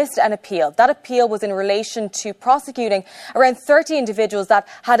dismissed an appeal. That appeal was in relation to prosecuting around 30 individuals that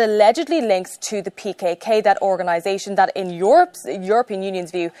had allegedly links to the PKK, that organisation that in European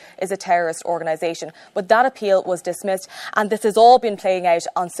Union's view is a terrorist organisation. But that appeal was dismissed, and this has all been playing out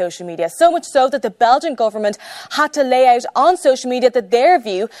on social media. So much so that the Belgian government had to lay out on social media that their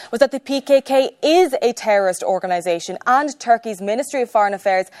view was that the PKK is a terrorist organisation, and Turkey's Ministry of Foreign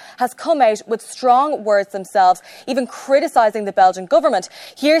Affairs has come out with strong words themselves, even criticising the Belgian government.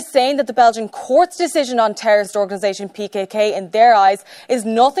 Here saying that the Belgian court's decision on terrorist organisation PKK in their eyes is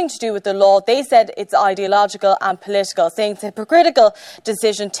nothing to do with the law. They said it's ideological and political, saying it's a hypocritical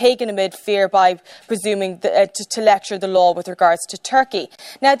decision taken amid fear by presuming to lecture the law with regards to Turkey.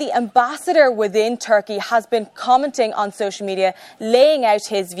 Now, the ambassador within Turkey has been commenting on social media, laying out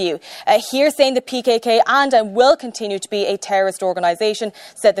his view. Here saying the PKK and will continue to be a terrorist organisation,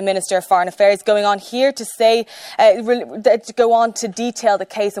 said the Minister of Foreign Affairs, going on here to say, to go on to detail the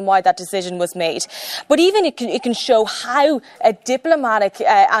case and why that decision was made. But even it can show how diplomatic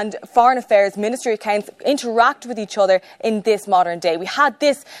and foreign affairs ministry accounts interact with each other in this modern day. We had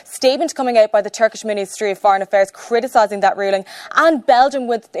this statement coming out by the Turkish Ministry of Foreign Affairs criticising that ruling, and Belgium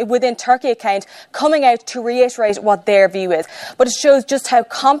within Turkey account coming out to reiterate what their view is. But it shows just how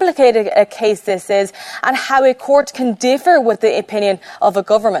complicated a case this is and how a court can differ with the opinion of a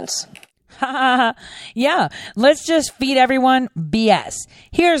government. Yeah, let's just feed everyone BS.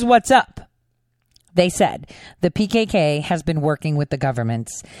 Here's what's up. They said the PKK has been working with the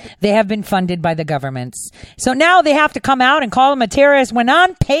governments. They have been funded by the governments. So now they have to come out and call them a terrorist when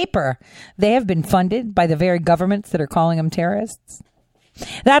on paper they have been funded by the very governments that are calling them terrorists.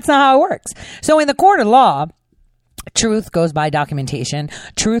 That's not how it works. So in the court of law, truth goes by documentation.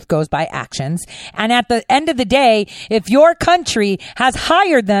 Truth goes by actions. And at the end of the day, if your country has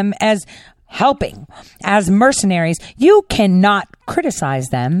hired them as helping, as mercenaries, you cannot criticize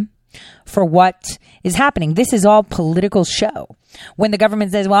them for what is happening. This is all political show. When the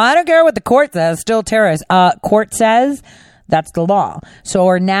government says, well, I don't care what the court says, still terrorists. Court says that's the law.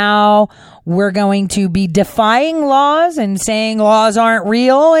 So now we're going to be defying laws and saying laws aren't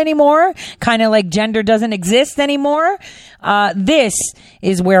real anymore, kind of like gender doesn't exist anymore. This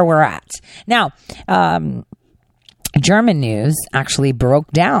is where we're at. Now, German news actually broke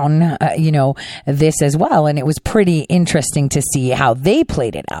down, this as well. And it was pretty interesting to see how they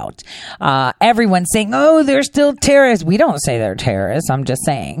played it out. Everyone's saying, oh, they're still terrorists. We don't say they're terrorists. I'm just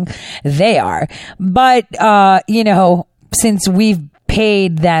saying they are. But, since we've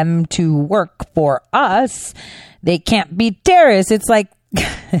paid them to work for us, they can't be terrorists. It's like,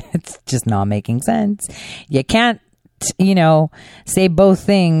 it's just not making sense. You can't, say both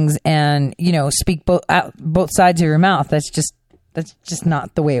things and, speak both sides of your mouth. That's just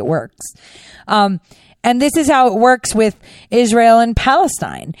not the way it works. And this is how it works with Israel and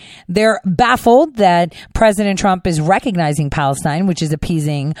Palestine. They're baffled that President Trump is recognizing Palestine, which is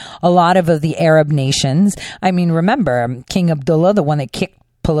appeasing a lot of the Arab nations. I mean, remember, King Abdullah, the one that kicked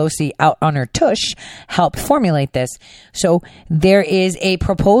Pelosi out on her tush, helped formulate this. So there is a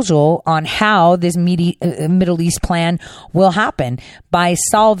proposal on how this Middle East plan will happen by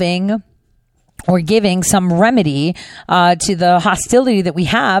solving or giving some remedy to the hostility that we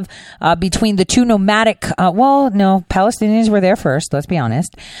have between the two nomadic, Palestinians were there first, let's be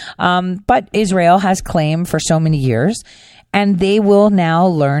honest. But Israel has claim for so many years, and they will now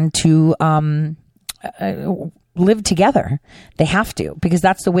learn to live together. They have to, because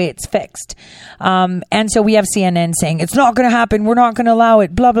that's the way it's fixed. And so we have CNN saying, it's not going to happen. We're not going to allow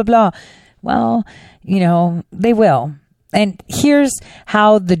it, blah, blah, blah. Well, they will. And here's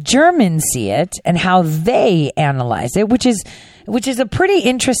how the Germans see it and how they analyze it, which is which is a pretty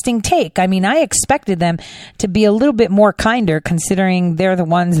interesting take. I mean, I expected them to be a little bit more kinder, considering they're the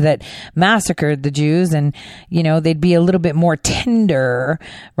ones that massacred the Jews, and, you know, they'd be a little bit more tender,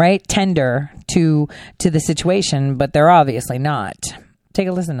 right? Tender to the situation, but they're obviously not. Take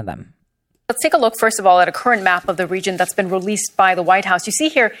a listen to them. Let's take a look, first of all, at a current map of the region that's been released by the White House. You see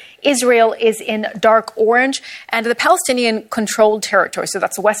here, Israel is in dark orange, and the Palestinian-controlled territory, so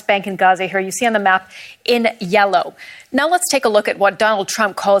that's the West Bank and Gaza here, you see on the map in yellow. Now let's take a look at what Donald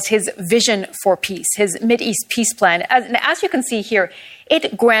Trump calls his vision for peace, his Mideast peace plan. As you can see here,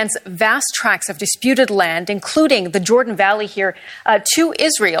 it grants vast tracts of disputed land, including the Jordan Valley here, to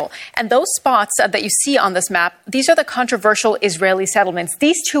Israel. And those spots that you see on this map, these are the controversial Israeli settlements.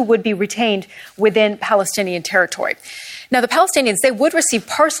 These two would be retained within Palestinian territory. Now, the Palestinians, they would receive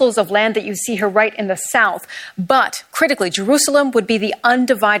parcels of land that you see here right in the south. But critically, Jerusalem would be the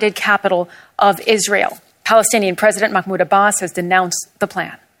undivided capital of Israel. Palestinian President Mahmoud Abbas has denounced the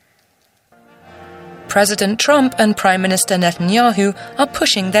plan. President Trump and Prime Minister Netanyahu are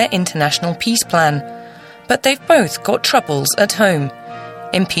pushing their international peace plan. But they've both got troubles at home.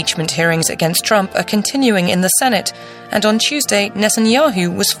 Impeachment hearings against Trump are continuing in the Senate, and on Tuesday,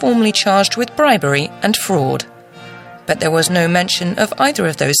 Netanyahu was formally charged with bribery and fraud. But there was no mention of either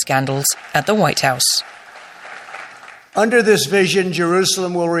of those scandals at the White House. Under this vision,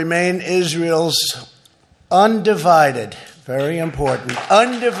 Jerusalem will remain Israel's undivided, very important,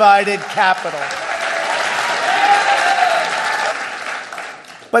 undivided capital.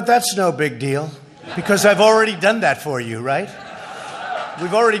 But that's no big deal, because I've already done that for you, right?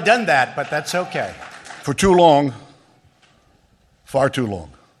 We've already done that, but that's okay. For too long, far too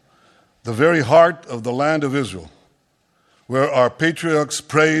long, the very heart of the land of Israel, where our patriarchs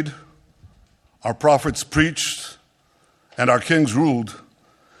prayed, our prophets preached, and our kings ruled,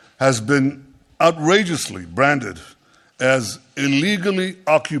 has been outrageously branded as illegally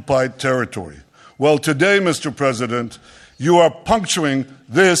occupied territory. Well, today, Mr. President, you are puncturing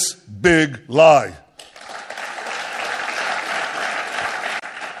this big lie.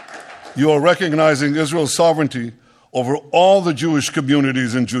 You are recognizing Israel's sovereignty over all the Jewish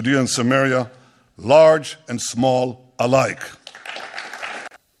communities in Judea and Samaria, large and small alike.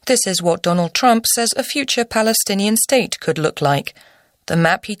 This is what Donald Trump says a future Palestinian state could look like. The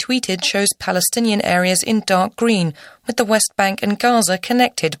map he tweeted shows Palestinian areas in dark green, with the West Bank and Gaza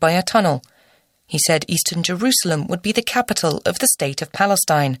connected by a tunnel. He said Eastern Jerusalem would be the capital of the state of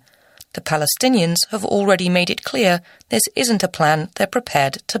Palestine. The Palestinians have already made it clear this isn't a plan they're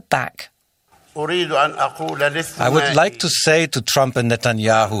prepared to back. I would like to say to Trump and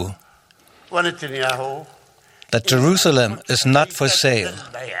Netanyahu that Jerusalem is not for sale.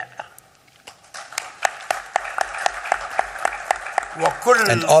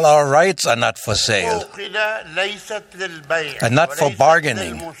 And all our rights are not for sale and not for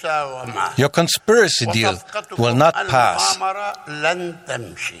bargaining. Your conspiracy deal will not pass.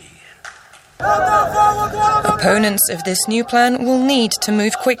 Opponents of this new plan will need to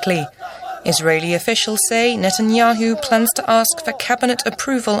move quickly. Israeli officials say Netanyahu plans to ask for cabinet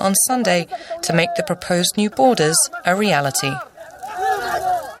approval on Sunday to make the proposed new borders a reality.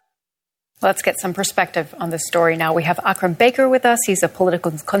 Let's get some perspective on this story now. We have Akram Baker with us. He's a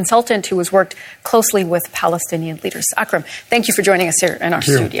political consultant who has worked closely with Palestinian leaders. Akram, thank you for joining us here in our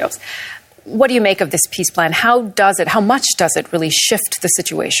studios. What do you make of this peace plan? How much does it really shift the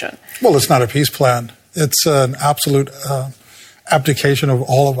situation? Well, it's not a peace plan. It's an absolute abdication of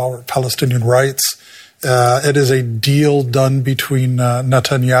all of our Palestinian rights. It is a deal done between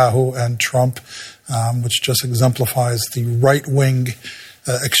Netanyahu and Trump, which just exemplifies the right-wing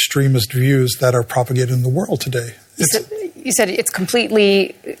extremist views that are propagated in the world today. You said it's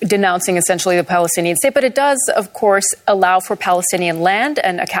completely denouncing essentially the Palestinian state, but it does, of course, allow for Palestinian land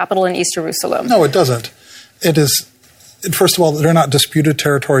and a capital in East Jerusalem. No, it doesn't. It is, first of all, they're not disputed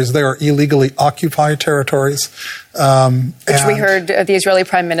territories. They are illegally occupied territories. Which we heard the Israeli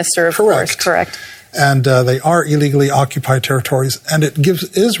Prime Minister, of course, correct. And they are illegally occupied territories. And it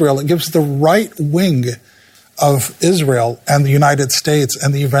gives the right wing of Israel and the United States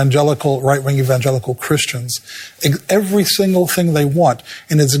and the right-wing evangelical Christians every single thing they want.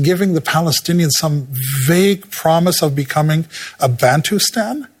 And it's giving the Palestinians some vague promise of becoming a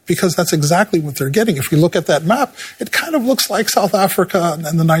Bantustan, because that's exactly what they're getting. If you look at that map, it kind of looks like South Africa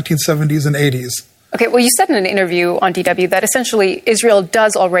in the 1970s and 80s. Okay, well, you said in an interview on DW that essentially Israel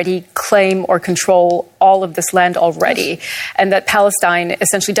does already claim or control all of this land already, and that Palestine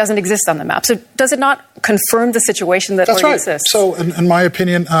essentially doesn't exist on the map. So does it not confirm the situation that already exists? So in my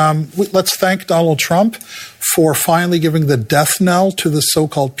opinion, let's thank Donald Trump for finally giving the death knell to the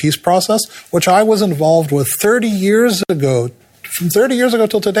so-called peace process, which I was involved with 30 years ago from 30 years ago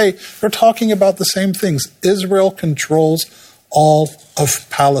till today, they're talking about the same things. Israel controls all of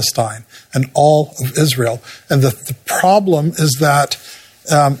Palestine and all of Israel. And the problem is that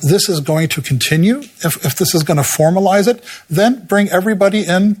this is going to continue. If this is going to formalize it, then bring everybody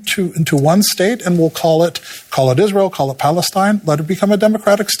into one state, and we'll call it Israel, call it Palestine. Let it become a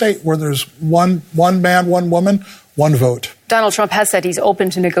democratic state where there's one man, one woman, one vote. Donald Trump has said he's open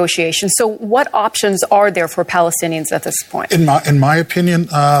to negotiations. So what options are there for Palestinians at this point? In my opinion,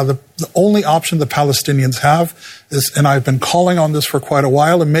 the only option the Palestinians have is, and I've been calling on this for quite a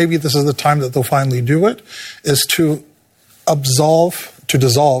while, and maybe this is the time that they'll finally do it, is to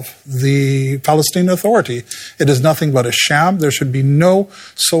dissolve the Palestinian Authority. It is nothing but a sham. There should be no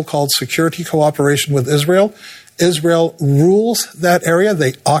so-called security cooperation with Israel. Israel rules that area.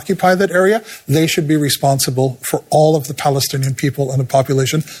 They occupy that area. They should be responsible for all of the Palestinian people and the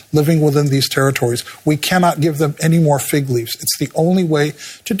population living within these territories. We cannot give them any more fig leaves. It's the only way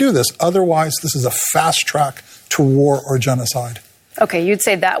to do this. Otherwise, this is a fast track to war or genocide. Okay, you'd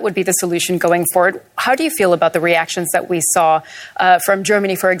say that would be the solution going forward. How do you feel about the reactions that we saw from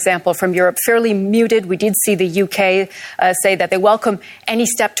Germany, for example, from Europe? Fairly muted. We did see the UK say that they welcome any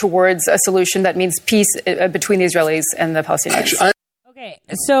step towards a solution that means peace between the Israelis and the Palestinians. Okay,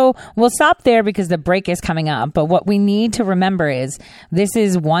 so we'll stop there because the break is coming up. But what we need to remember is this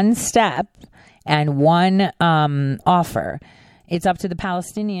is one step and one offer. It's up to the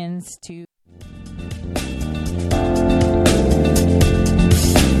Palestinians to...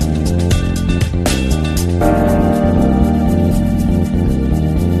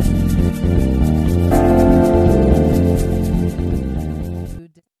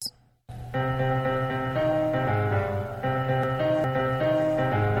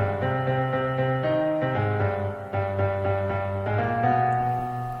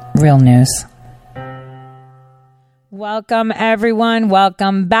 Real news. Welcome, everyone.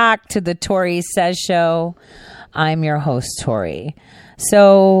 Welcome back to the Tori Says Show. I'm your host, Tori.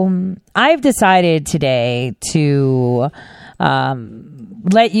 So I've decided today to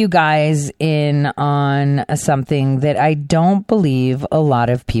let you guys in on something that I don't believe a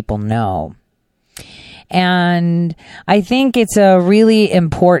lot of people know. And I think it's a really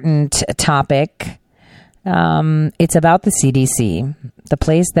important topic. It's about the CDC, the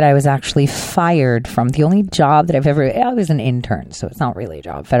place that I was actually fired from. The only job that I was an intern, so it's not really a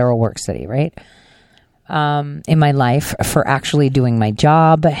job, federal work study, right? In my life for actually doing my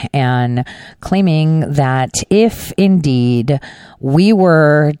job and claiming that if indeed we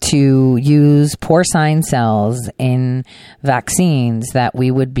were to use porcine cells in vaccines, that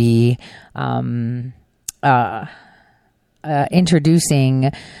we would be,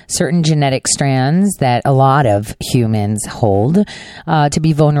 introducing certain genetic strands that a lot of humans hold to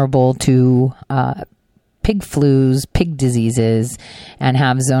be vulnerable to pig flus, pig diseases, and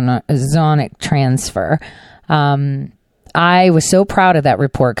have zoonotic transfer. I was so proud of that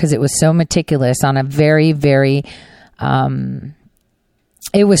report because it was so meticulous on a very, very...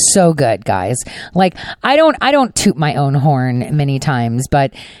 it was so good, guys. Like, I don't toot my own horn many times,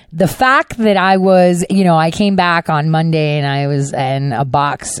 but the fact that I came back on Monday and a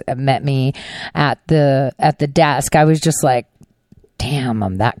box met me at the desk, I was just like, damn,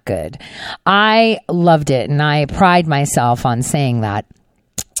 I'm that good. I loved it, and I pride myself on saying that.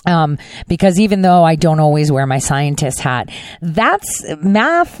 Because even though I don't always wear my scientist hat, that's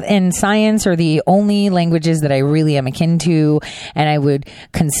math and science are the only languages that I really am akin to. And I would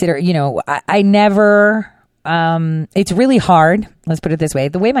consider, I never, it's really hard. Let's put it this way.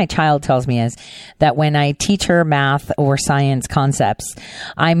 The way my child tells me is that when I teach her math or science concepts,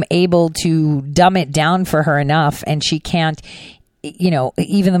 I'm able to dumb it down for her enough, and she can't,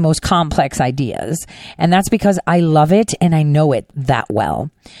 even the most complex ideas. And that's because I love it and I know it that well.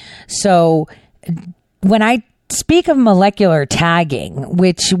 So when I speak of molecular tagging,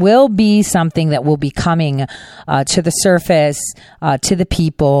 which will be something that will be coming to the surface, to the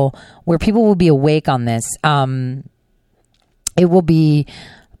people, where people will be awake on this, it will be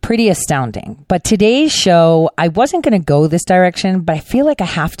pretty astounding. But today's show, I wasn't going to go this direction, but I feel like I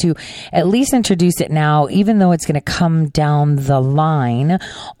have to at least introduce it now, even though it's going to come down the line,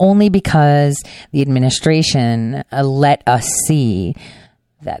 only because the administration let us see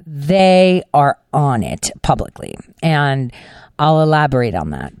that they are on it publicly. And I'll elaborate on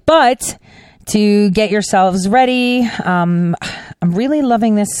that. But to get yourselves ready, I'm really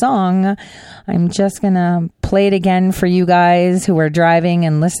loving this song. I'm just going to play it again for you guys who are driving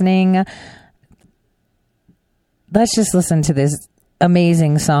and listening. Let's just listen to this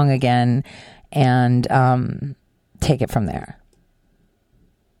amazing song again and take it from there.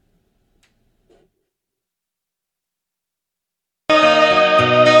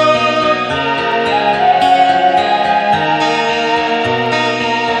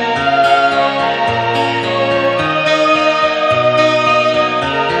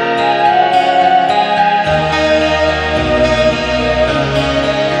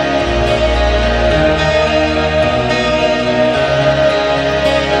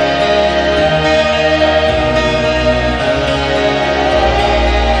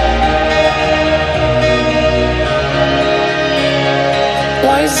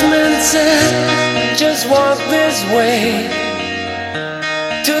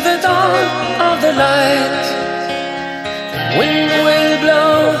 to the dawn of the light. The wind will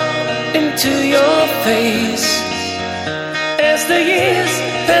blow into your face as the years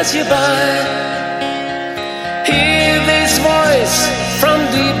pass you by. Hear this voice from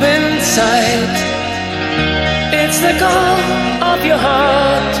deep inside. It's the call of your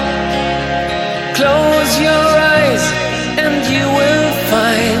heart. Close your eyes and you will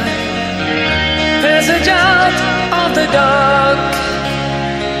find passage out of the dark.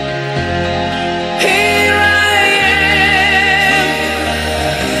 Here I am.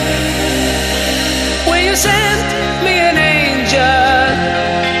 Will you send me an angel?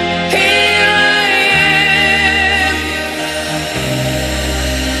 Here I am.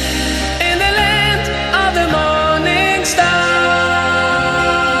 In the land of the morning star.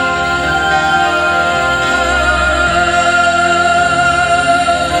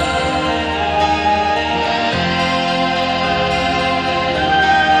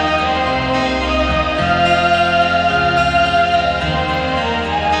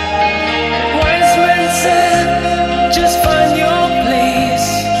 Wise men said, just find your place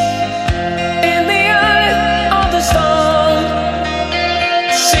in the eye of the storm.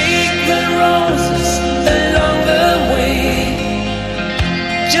 Seek the roses along the way.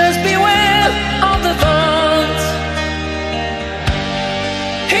 Just beware of the thorns.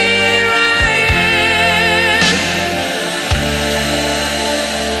 Here I am.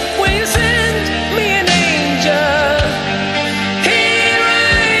 Will you send me an angel? Here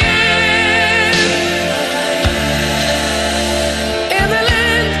I am. In the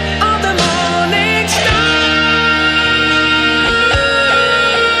land of the morning star.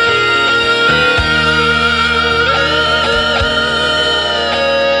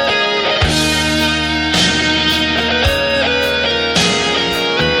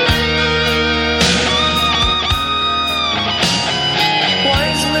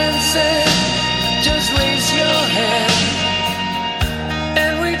 Wise men said, just raise your hand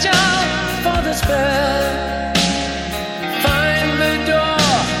and reach out for the spell. Find the door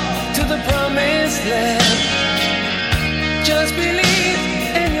to the promised land. Just believe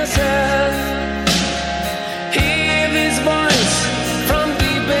in yourself. Hear this voice from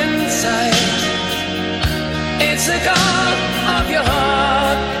deep inside. It's the call of your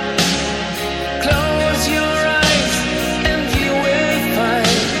heart. Close your eyes and you will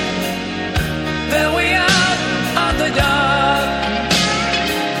find the way out of the dark.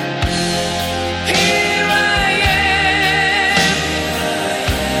 Here I am.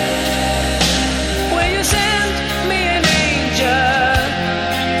 Will you send me an angel?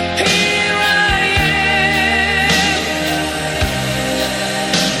 Here I am.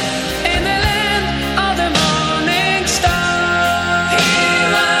 In the land of the morning star.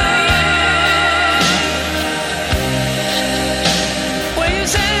 Here I am. Will you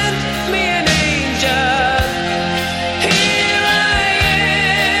send me an angel? Here I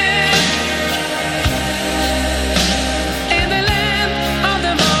am. In the land of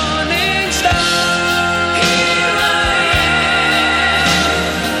the morning star. Here I am.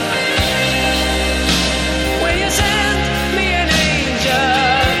 Will you send me an angel?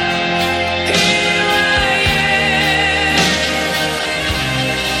 Here I am.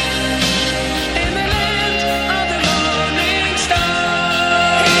 In the land of the morning star.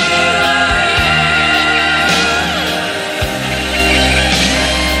 Here I am.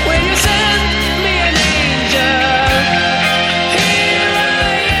 Will you send me an angel? Here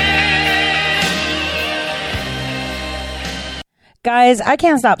I am. Guys, I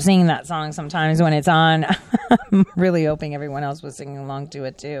can't stop singing that song sometimes when it's on. I'm really hoping everyone else was singing along to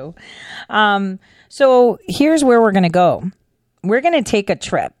it too. So here's where we're going to go. We're going to take a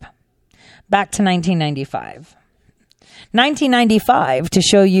trip back to 1995. 1995 to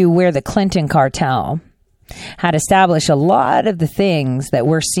show you where the Clinton cartel had established a lot of the things that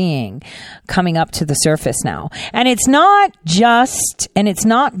we're seeing coming up to the surface now. And it's not just,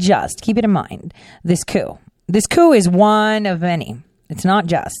 keep it in mind, this coup. This coup is one of many. It's not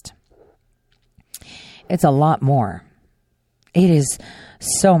just. It's a lot more. It is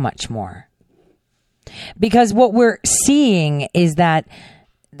so much more. Because what we're seeing is that,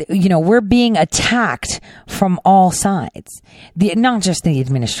 you know, we're being attacked from all sides. Not just the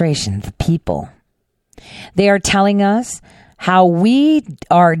administration, the people. They are telling us how we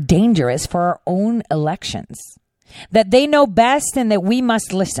are dangerous for our own elections. That they know best and that we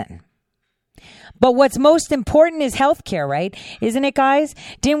must listen. But what's most important is healthcare, right? Isn't it, guys?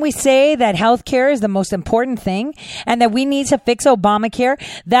 Didn't we say that healthcare is the most important thing and that we need to fix Obamacare?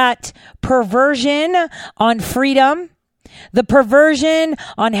 That perversion on freedom The perversion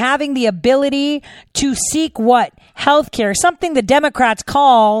on having the ability to seek what? Healthcare, something the Democrats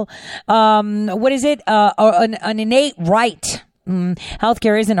call, an innate right.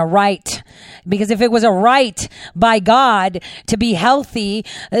 Healthcare isn't a right, because if it was a right by God to be healthy,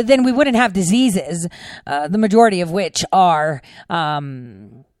 then we wouldn't have diseases, the majority of which are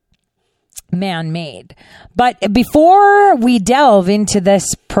man-made. But before we delve into this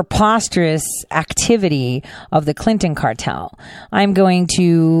preposterous activity of the Clinton cartel, I'm going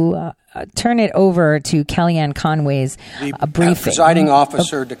to turn it over to Kellyanne Conway's briefing. The presiding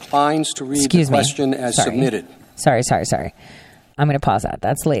officer declines to read the question as submitted. Sorry. I'm going to pause that.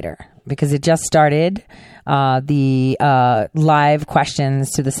 That's later, because it just started. The live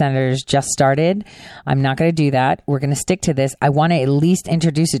questions to the senators just started. I'm not going to do that. We're going to stick to this. I want to at least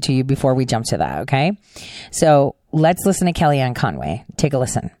introduce it to you before we jump to that, okay? So let's listen to Kellyanne Conway. Take a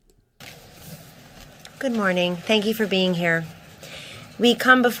listen. Good morning. Thank you for being here. We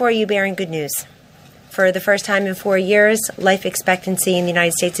come before you bearing good news. For the first time in 4 years, life expectancy in the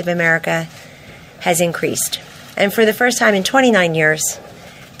United States of America has increased. And for the first time in 29 years,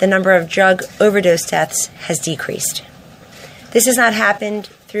 the number of drug overdose deaths has decreased. This has not happened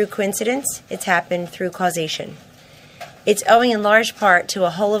through coincidence. It's happened through causation. It's owing in large part to a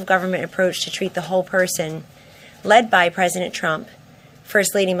whole-of-government approach to treat the whole person, led by President Trump,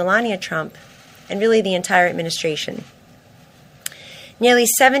 First Lady Melania Trump, and really the entire administration. Nearly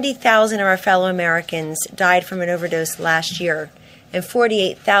 70,000 of our fellow Americans died from an overdose last year, and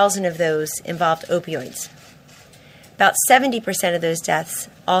 48,000 of those involved opioids. About 70% of those deaths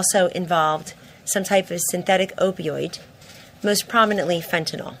also involved some type of synthetic opioid, most prominently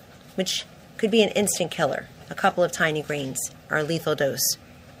fentanyl, which could be an instant killer. A couple of tiny grains are a lethal dose.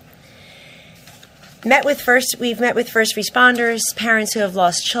 We've met with first responders, parents who have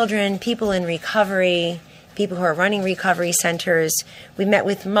lost children, people in recovery, people who are running recovery centers. We met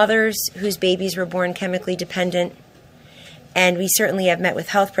with mothers whose babies were born chemically dependent, and we certainly have met with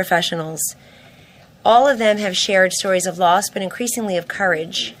health professionals. All of them have shared stories of loss, but increasingly of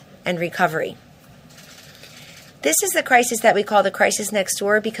courage and recovery. This is the crisis that we call the crisis next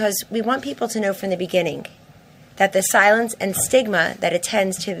door, because we want people to know from the beginning that the silence and stigma that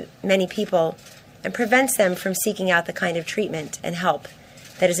attends to many people and prevents them from seeking out the kind of treatment and help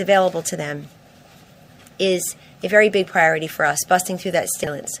that is available to them is a very big priority for us, busting through that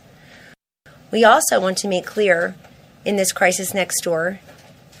silence. We also want to make clear in this crisis next door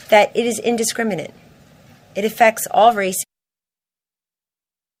that it is indiscriminate. It affects all races,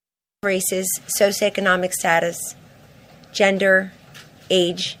 socioeconomic status, gender,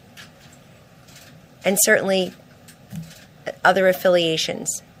 age, and certainly other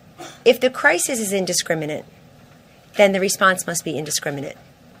affiliations. If the crisis is indiscriminate, then the response must be indiscriminate.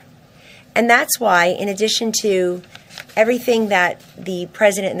 And that's why, in addition to everything that the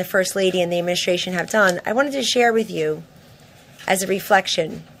President and the First Lady and the administration have done, I wanted to share with you, as a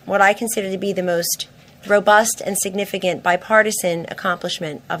reflection, what I consider to be the most robust and significant bipartisan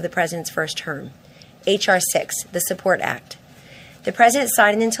accomplishment of the President's first term, H.R. 6, the Support Act. The President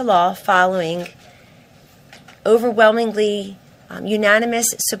signed it into law following overwhelmingly unanimous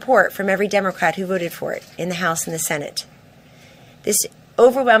support from every Democrat who voted for it in the House and the Senate. This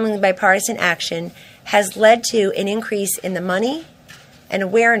overwhelmingly bipartisan action has led to an increase in the money and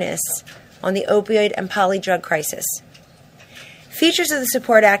awareness on the opioid and polydrug crisis. Features of the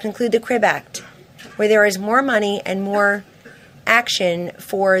Support Act include the CRIB Act, where there is more money and more action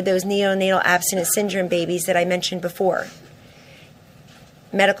for those neonatal abstinence syndrome babies that I mentioned before.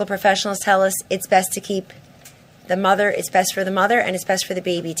 Medical professionals tell us it's best to keep the mother, it's best for the mother, and it's best for the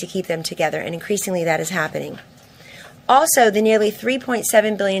baby to keep them together, and increasingly that is happening. Also, the nearly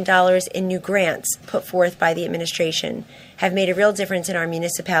 $3.7 billion in new grants put forth by the administration have made a real difference in our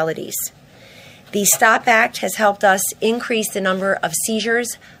municipalities. The STOP Act has helped us increase the number of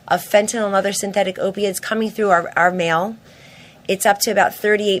seizures of fentanyl and other synthetic opiates coming through our mail. It's up to about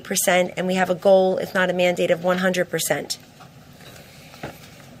 38%, and we have a goal, if not a mandate, of 100%.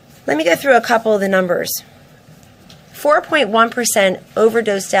 Let me go through a couple of the numbers. 4.1%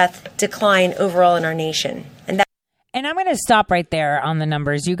 overdose death decline overall in our nation. And I'm going to stop right there on the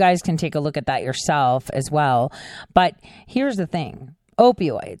numbers. You guys can take a look at that yourself as well. But here's the thing.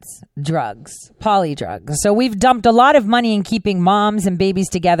 Opioids, drugs, polydrugs. So we've dumped a lot of money in keeping moms and babies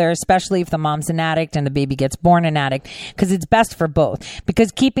together, especially if the mom's an addict and the baby gets born an addict, because it's best for both.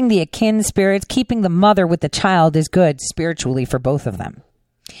 Because keeping the akin spirits, keeping the mother with the child is good spiritually for both of them.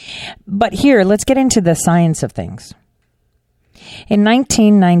 But here, let's get into the science of things. In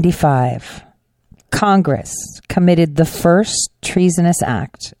 1995, Congress committed the first treasonous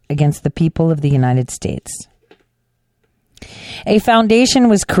act against the people of the United States. A foundation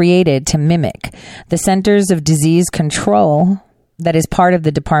was created to mimic the Centers of Disease Control that is part of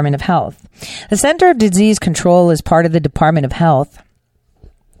the Department of Health. The Center of Disease Control is part of the Department of Health,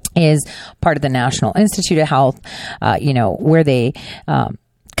 is part of the National Institute of Health, where they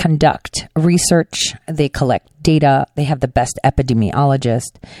conduct research, they collect data, they have the best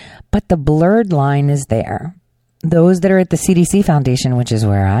epidemiologist, but the blurred line is there. Those that are at the CDC Foundation, which is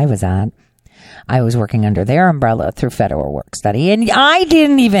where I was at, I was working under their umbrella through Federal Work Study, and I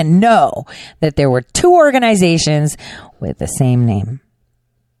didn't even know that there were two organizations with the same name.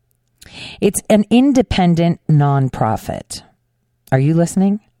 It's an independent nonprofit. Are you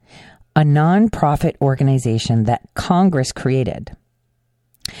listening? A nonprofit organization that Congress created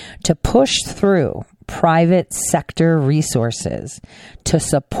to push through private sector resources to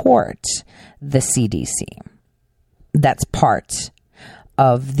support the CDC. That's part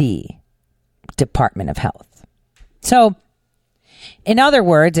of the Department of Health. So, in other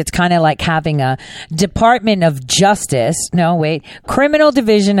words, it's kind of like having a Department of Justice, Criminal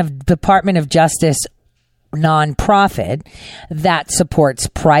Division of Department of Justice nonprofit that supports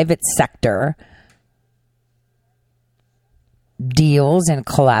private sector deals and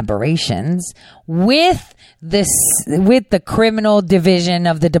collaborations with the Criminal Division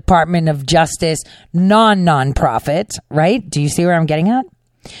of the Department of Justice non-nonprofit, right? Do you see where I'm getting at?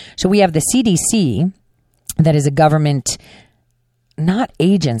 So we have the CDC, that is a government, not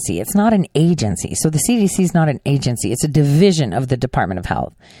agency. It's not an agency. So the CDC is not an agency. It's a division of the Department of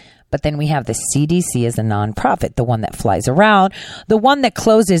Health. But then we have the CDC as a nonprofit, the one that flies around, the one that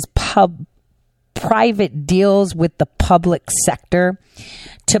closes private deals with the public sector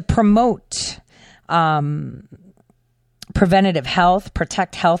to promote preventative health,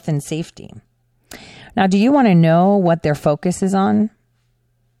 protect health and safety. Now, do you want to know what their focus is on?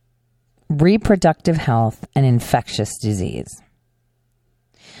 Reproductive health and infectious disease.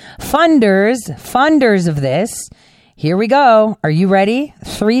 Funders of this, here we go. Are you ready?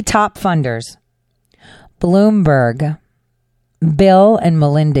 3 top funders. Bloomberg, Bill and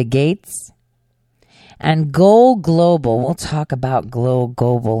Melinda Gates, and Goal Global. We'll talk about Goal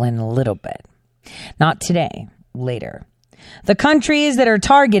Global in a little bit. Not today, later. The countries that are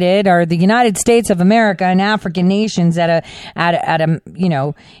targeted are the United States of America and African nations as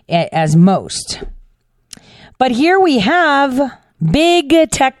most. But here we have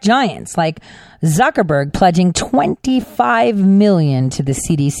big tech giants like Zuckerberg pledging $25 million to the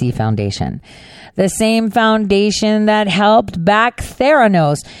CDC Foundation. The same foundation that helped back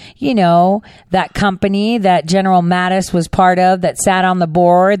Theranos, that company that General Mattis was part of, that sat on the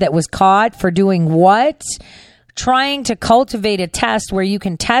board, that was caught for doing what? Trying to cultivate a test where you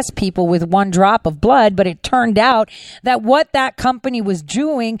can test people with 1 drop of blood, but it turned out that what that company was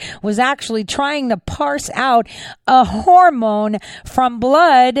doing was actually trying to parse out a hormone from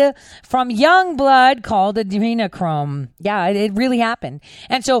blood, from young blood, called adrenochrome. Yeah, it really happened.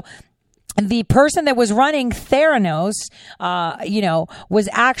 And so the person that was running Theranos, was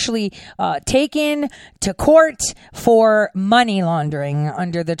actually taken to court for money laundering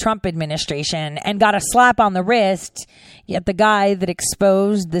under the Trump administration and got a slap on the wrist. Yet the guy that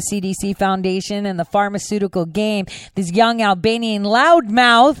exposed the CDC Foundation and the pharmaceutical game, this young Albanian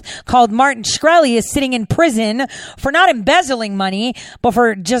loudmouth called Martin Shkreli, is sitting in prison for not embezzling money, but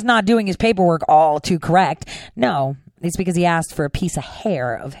for just not doing his paperwork all too correct. No. It's because he asked for a piece of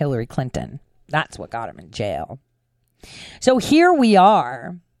hair of Hillary Clinton. That's what got him in jail. So here we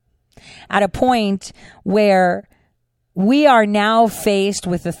are at a point where we are now faced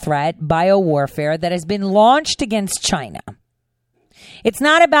with a threat, biowarfare, that has been launched against China. It's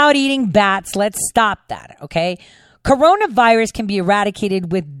not about eating bats. Let's stop that, okay? Coronavirus can be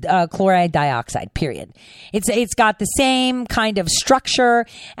eradicated with chloride dioxide, period. It's got the same kind of structure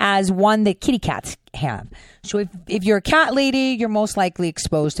as one that kitty cats have. So if you're a cat lady, you're most likely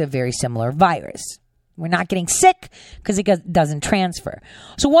exposed to a very similar virus. We're not getting sick because it doesn't transfer.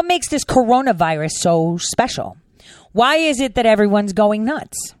 So what makes this coronavirus so special? Why is it that everyone's going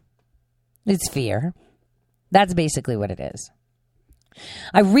nuts? It's fear. That's basically what it is.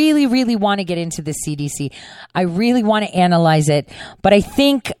 I really, really want to get into the CDC. I really want to analyze it. But I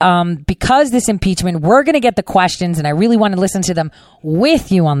think because this impeachment, we're going to get the questions, and I really want to listen to them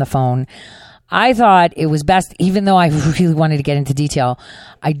with you on the phone. I thought it was best, even though I really wanted to get into detail,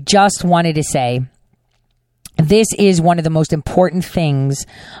 I just wanted to say this is one of the most important things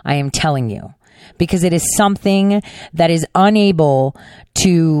I am telling you, because it is something that is unable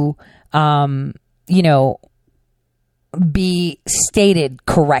to, be stated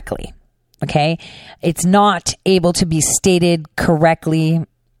correctly. Okay? It's not able to be stated correctly.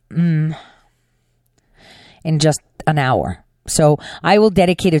 in just an hour. So I will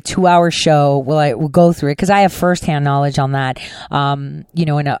dedicate a 2-hour show. I will go through it because I have firsthand knowledge on that,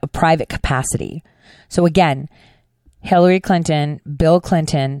 in a private capacity. So again, Hillary Clinton, Bill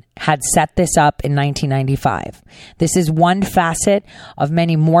Clinton had set this up in 1995. This is one facet of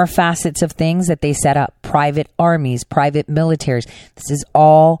many more facets of things that they set up. Private armies, private militaries. This is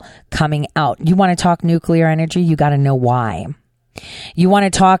all coming out. You want to talk nuclear energy? You got to know why. You want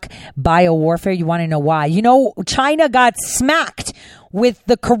to talk biowarfare? You want to know why. China got smacked with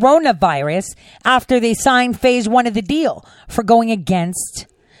the coronavirus after they signed phase 1 of the deal for going against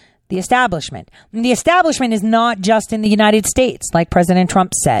the establishment. And the establishment is not just in the United States, like President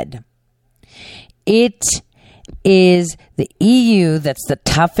Trump said. It is the EU that's the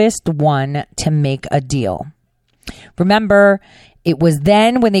toughest one to make a deal. Remember, it was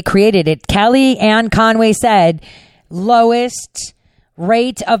then when they created it, Kellyanne Conway said, lowest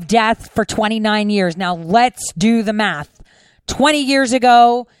rate of death for 29 years. Now let's do the math. 20 years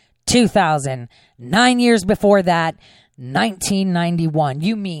ago, 2000. 9 years before that, 1991.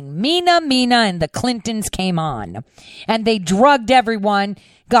 You mean Mina, and the Clintons came on. And they drugged everyone,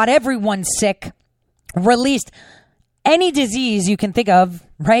 got everyone sick, released any disease you can think of,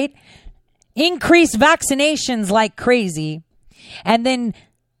 right? Increased vaccinations like crazy. And then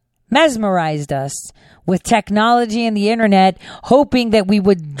mesmerized us with technology and the internet, hoping that we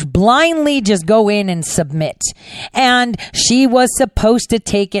would blindly just go in and submit. And she was supposed to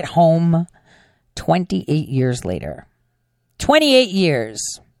take it home 28 years later. 28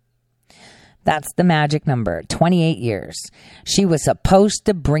 years. That's the magic number. 28 years. She was supposed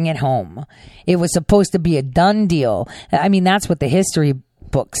to bring it home. It was supposed to be a done deal. I mean, that's what the history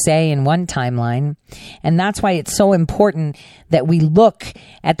books say in one timeline. And that's why it's so important that we look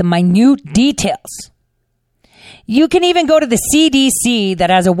at the minute details. You can even go to the CDC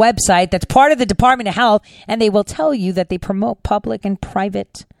that has a website that's part of the Department of Health, and they will tell you that they promote public and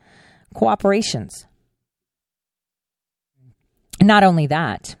private cooperations. Not only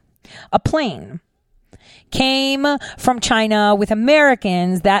that, a plane came from China with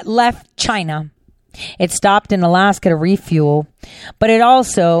Americans that left China. It stopped in Alaska to refuel, but it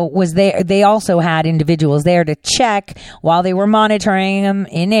also was there. They also had individuals there to check while they were monitoring them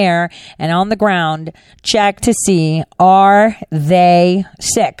in air and on the ground, check to see, are they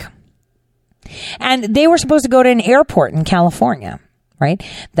sick? And they were supposed to go to an airport in California. Right?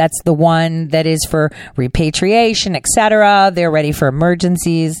 That's the one that is for repatriation, etc. They're ready for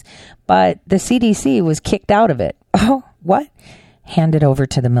emergencies. But the CDC was kicked out of it. Oh, what? Handed over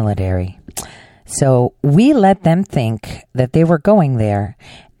to the military. So we let them think that they were going there.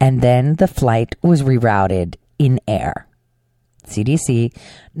 And then the flight was rerouted in air. CDC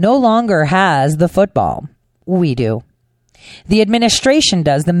no longer has the football. We do. The administration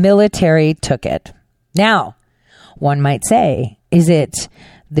does. The military took it. Now, one might say, is it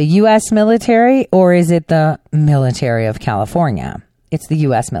the U.S. military or is it the military of California? It's the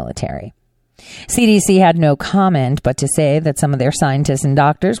U.S. military. CDC had no comment but to say that some of their scientists and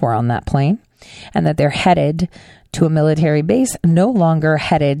doctors were on that plane and that they're headed to a military base, no longer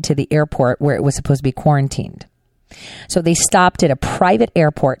headed to the airport where it was supposed to be quarantined. So they stopped at a private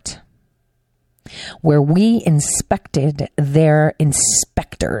airport where we inspected their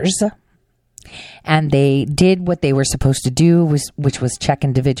inspectors. And they did what they were supposed to do, which was check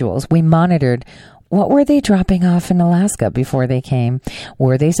individuals. We monitored what were they dropping off in Alaska before they came.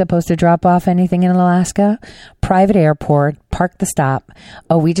 Were they supposed to drop off anything in Alaska? Private airport, parked the stop.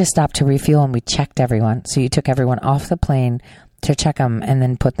 Oh, we just stopped to refuel and we checked everyone. So you took everyone off the plane to check them and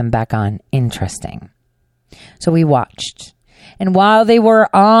then put them back on. Interesting. So we watched. And while they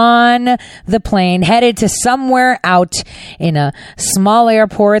were on the plane, headed to somewhere out in a small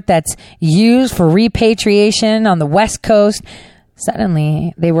airport that's used for repatriation on the West Coast,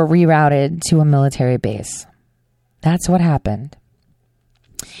 suddenly they were rerouted to a military base. That's what happened.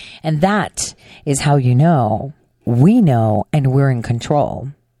 And that is how you know, we know, and we're in control.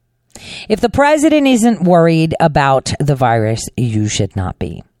 If the president isn't worried about the virus, you should not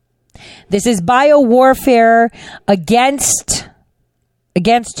be. This is biowarfare against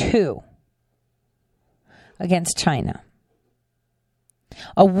who? Against China.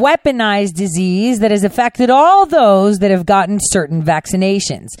 A weaponized disease that has affected all those that have gotten certain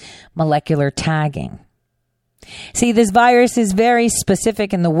vaccinations. Molecular tagging. See, this virus is very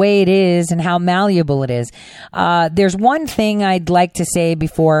specific in the way it is and how malleable it is. There's one thing I'd like to say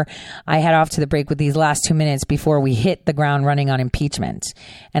before I head off to the break with these last 2 minutes before we hit the ground running on impeachment,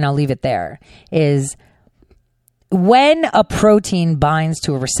 and I'll leave it there, is when a protein binds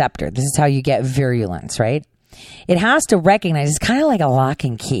to a receptor, this is how you get virulence, right? It has to recognize, it's kind of like a lock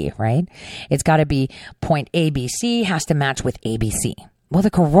and key, right? It's got to be point ABC has to match with ABC. Well,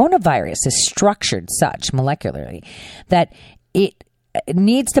 the coronavirus is structured such molecularly that it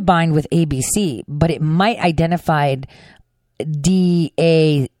needs to bind with ABC, but it might identify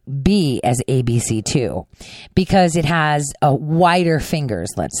DAB as ABC too, because it has a wider fingers,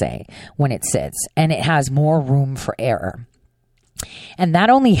 let's say, when it sits, and it has more room for error. And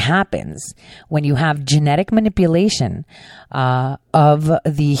that only happens when you have genetic manipulation of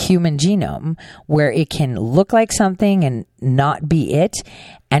the human genome, where it can look like something and not be it.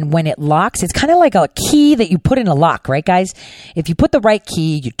 And when it locks, it's kind of like a key that you put in a lock, right, guys? If you put the right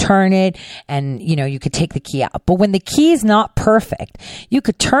key, you turn it and, you could take the key out. But when the key is not perfect, you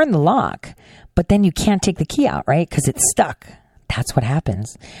could turn the lock, but then you can't take the key out, right? Because it's stuck. That's what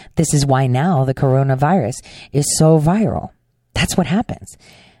happens. This is why now the coronavirus is so viral. That's what happens.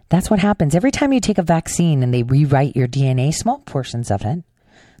 That's what happens every time you take a vaccine and they rewrite your DNA, small portions of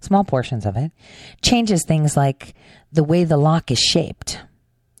it, changes things like the way the lock is shaped.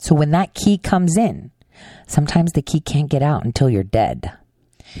 So when that key comes in, sometimes the key can't get out until you're dead.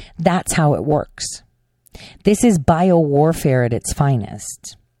 That's how it works. This is biowarfare at its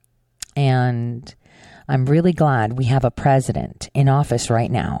finest. And I'm really glad we have a president in office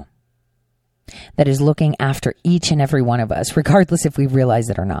right now that is looking after each and every one of us, regardless if we realize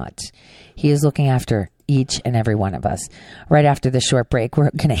it or not. He is looking after each and every one of us. Right after this short break,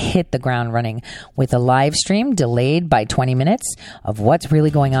 we're going to hit the ground running with a live stream delayed by 20 minutes of what's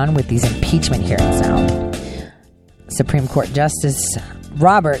really going on with these impeachment hearings now. Supreme Court Justice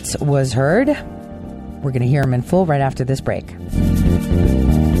Roberts was heard. We're going to hear him in full right after this break.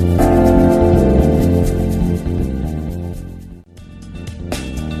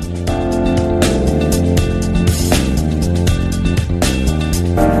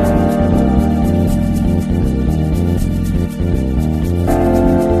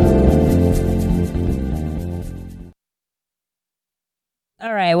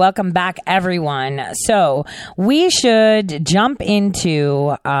 All right, welcome back, everyone. So we should jump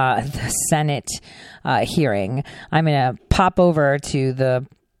into the Senate hearing. I'm going to pop over to the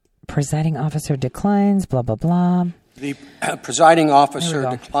presiding officer declines, blah, blah, blah. The presiding officer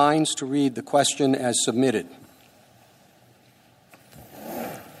declines to read the question as submitted.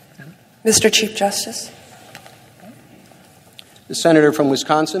 Mr. Chief Justice. The senator from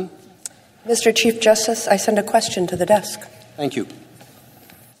Wisconsin. Mr. Chief Justice, I send a question to the desk. Thank you.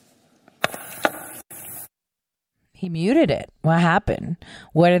 He muted it. What happened?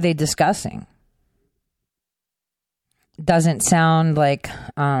 What are they discussing? Doesn't sound like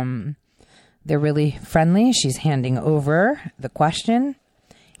they're really friendly. She's handing over the question.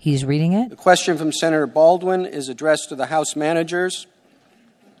 He's reading it. The question from Senator Baldwin is addressed to the House managers.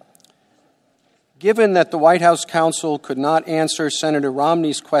 Given that the White House counsel could not answer Senator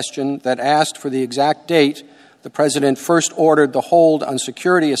Romney's question that asked for the exact date the president first ordered the hold on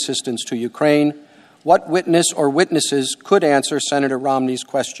security assistance to Ukraine, what witness or witnesses could answer Senator Romney's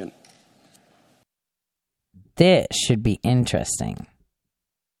question? This should be interesting.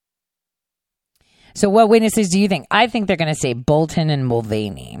 So what witnesses do you think? I think they're going to say Bolton and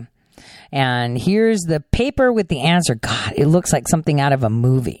Mulvaney. And here's the paper with the answer. God, it looks like something out of a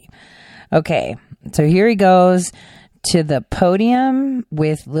movie. Okay, so here he goes to the podium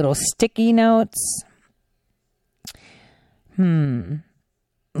with little sticky notes.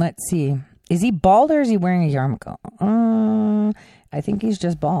 Let's see. Is he bald or is he wearing a yarmulke? I think he's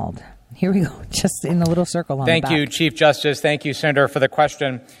just bald. Here we go, just in a little circle on the back. Thank you, Chief Justice. Thank you, Senator, for the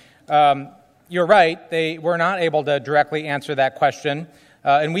question. You're right. They were not able to directly answer that question.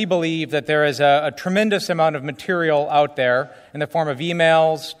 And we believe that there is a tremendous amount of material out there in the form of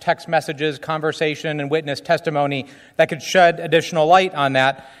emails, text messages, conversation, and witness testimony that could shed additional light on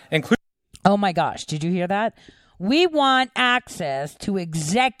that. Oh, my gosh. Did you hear that? We want access to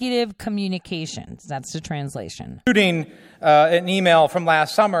executive communications. That's the translation. Including an email from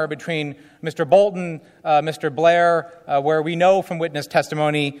last summer between Mr. Bolton, Mr. Blair, where we know from witness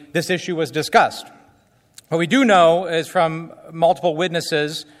testimony this issue was discussed. What we do know is from multiple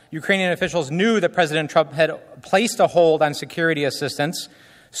witnesses, Ukrainian officials knew that President Trump had placed a hold on security assistance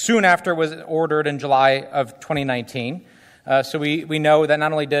soon after it was ordered in July of 2019. So we know that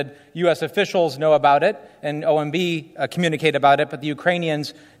not only did U.S. officials know about it and OMB communicate about it, but the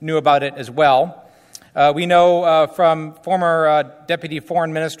Ukrainians knew about it as well. We know from former Deputy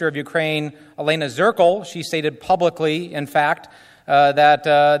Foreign Minister of Ukraine, Elena Zirkle, she stated publicly, in fact, that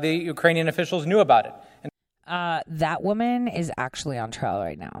the Ukrainian officials knew about it. That woman is actually on trial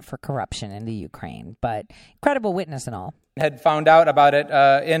right now for corruption in the Ukraine, but credible witness and all. Had found out about it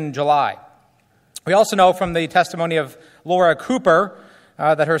in July. We also know from the testimony of Laura Cooper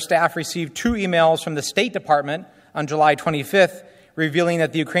that her staff received 2 emails from the State Department on July 25th revealing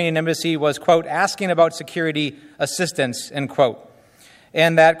that the Ukrainian embassy was, quote, asking about security assistance, end quote.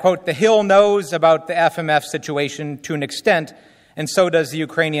 And that, quote, the Hill knows about the FMF situation to an extent, and so does the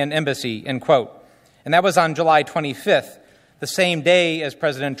Ukrainian embassy, end quote. And that was on July 25th, the same day as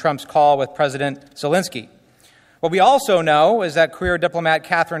President Trump's call with President Zelensky. What we also know is that career diplomat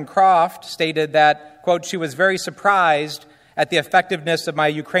Catherine Croft stated that, quote, she was very surprised at the effectiveness of my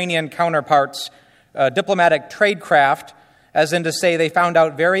Ukrainian counterparts' diplomatic tradecraft, as in to say they found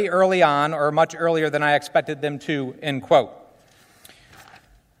out very early on or much earlier than I expected them to, end quote.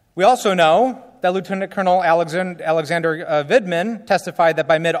 We also know that Lieutenant Colonel Alexander Vidman testified that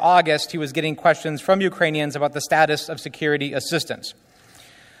by mid-August he was getting questions from Ukrainians about the status of security assistance.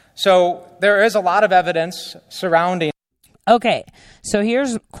 So there is a lot of evidence surrounding. Okay, so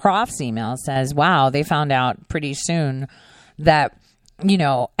here's Croft's email. It says, wow, they found out pretty soon that, you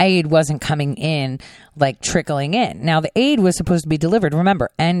know, aid wasn't coming in, like trickling in. Now, the aid was supposed to be delivered, remember,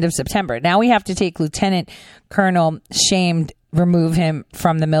 end of September. Now we have to take Lieutenant Colonel remove him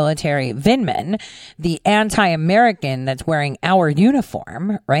from the military, Vindman, the anti-American that's wearing our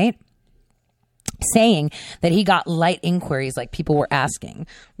uniform, right? Saying that he got light inquiries like people were asking.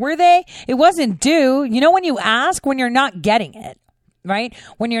 Were they? It wasn't due. You know when you ask when you're not getting it, right?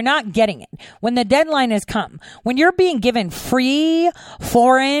 When you're not getting it. When the deadline has come. When you're being given free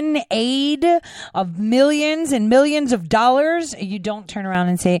foreign aid of millions and millions of dollars, you don't turn around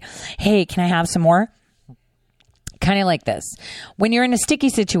and say, hey, can I have some more? Kind of like this. When you're in a sticky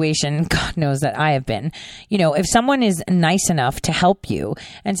situation, God knows that I have been, you know, if someone is nice enough to help you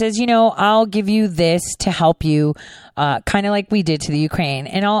and says, you know, I'll give you this to help you, kind of like we did to the Ukraine,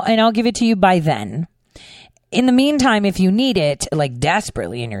 and I'll give it to you by then. In the meantime, if you need it like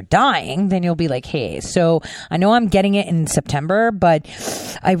desperately and you're dying, then you'll be like, hey, so I know I'm getting it in September, but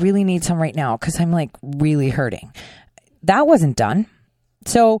I really need some right now because I'm like really hurting. That wasn't done.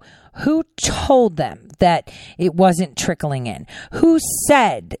 So who told them that it wasn't trickling in? Who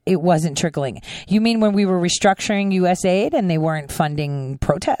said it wasn't trickling in? You mean when we were restructuring USAID and they weren't funding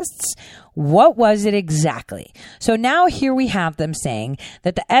protests? What was it exactly? So now here we have them saying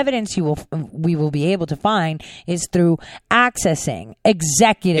that the evidence we will be able to find is through accessing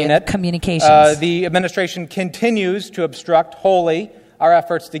executive communications. The administration continues to obstruct wholly our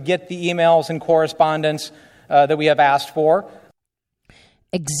efforts to get the emails and correspondence that we have asked for.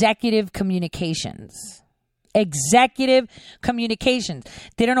 Executive communications. Executive communications.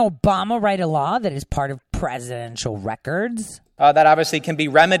 Didn't Obama write a law that is part of presidential records? That obviously can be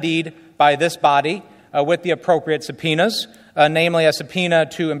remedied by this body with the appropriate subpoenas, namely a subpoena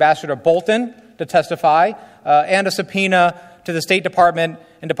to Ambassador Bolton to testify, and a subpoena to the State Department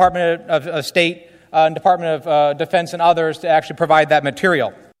and Department of State and Department of Defense and others to actually provide that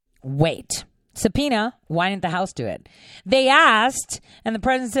material. Wait. Subpoena, why didn't the House do it? They asked, and the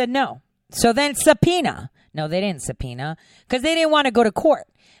president said no. So then subpoena. No, they didn't subpoena because they didn't want to go to court.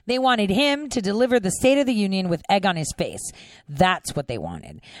 They wanted him to deliver the State of the Union with egg on his face. That's what they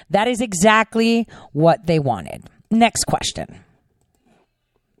wanted. That is exactly what they wanted. Next question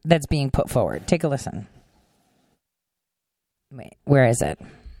that's being put forward. Take a listen. Wait, where is it?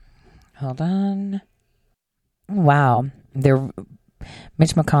 Hold on. Wow.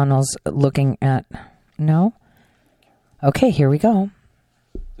 Mitch McConnell's looking at... No? Okay, here we go.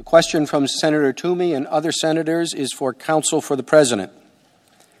 The question from Senator Toomey and other senators is for counsel for the president.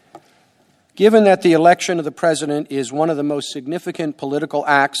 Given that the election of the president is one of the most significant political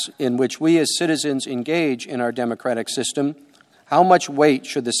acts in which we as citizens engage in our democratic system, how much weight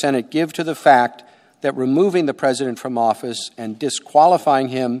should the Senate give to the fact that removing the president from office and disqualifying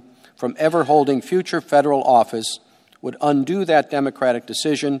him from ever holding future federal office would undo that democratic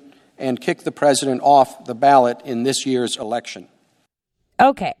decision and kick the president off the ballot in this year's election?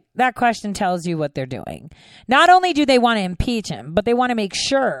 Okay, that question tells you what they're doing. Not only do they want to impeach him, but they want to make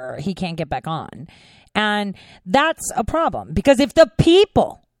sure he can't get back on. And that's a problem, because if the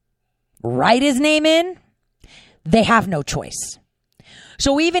people write his name in, they have no choice.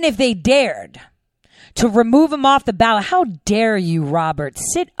 So even if they dared to remove him off the ballot, how dare you, Robert,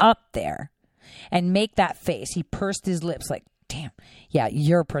 sit up there and make that face? He pursed his lips like, damn, yeah,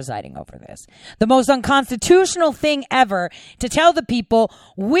 you're presiding over this. The most unconstitutional thing ever, to tell the people,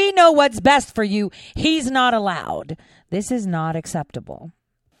 we know what's best for you. He's not allowed. This is not acceptable.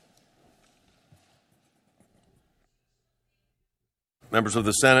 Members of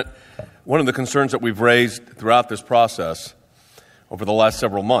the Senate, one of the concerns that we've raised throughout this process over the last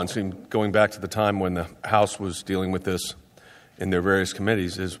several months, and going back to the time when the House was dealing with this in their various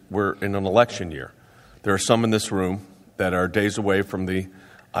committees is we're in an election year. There are some in this room that are days away from the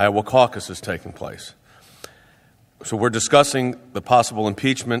Iowa caucuses taking place. So we're discussing the possible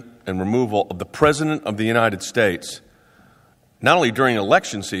impeachment and removal of the President of the United States, not only during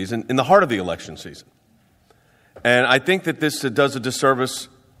election season, in the heart of the election season. And I think that this does a disservice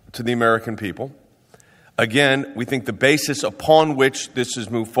to the American people. Again, we think the basis upon which this is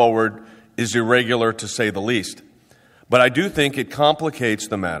moved forward is irregular, to say the least. But I do think it complicates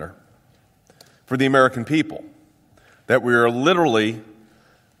the matter for the American people, that we are literally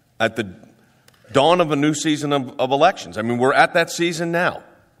at the dawn of a new season of elections. I mean, we're at that season now.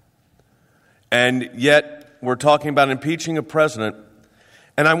 And yet, we're talking about impeaching a president.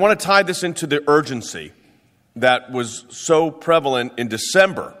 And I want to tie this into the urgency that was so prevalent in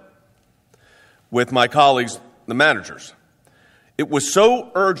December with my colleagues, the managers. It was so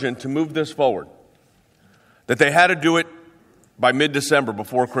urgent to move this forward that they had to do it by mid-December,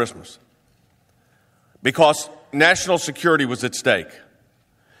 before Christmas, because national security was at stake.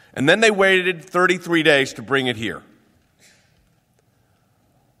 And then they waited 33 days to bring it here.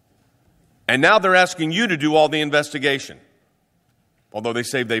 And now they're asking you to do all the investigation, although they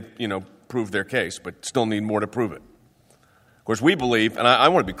say they, proved their case, but still need more to prove it. Of course, we believe, and I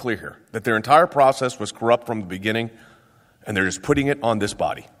want to be clear here, that their entire process was corrupt from the beginning, and they're just putting it on this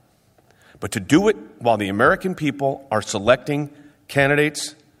body. But to do it while the American people are selecting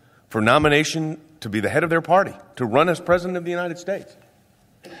candidates for nomination to be the head of their party, to run as President of the United States.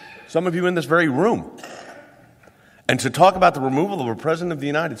 Some of you in this very room. And to talk about the removal of a President of the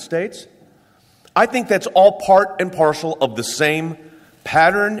United States, I think that's all part and parcel of the same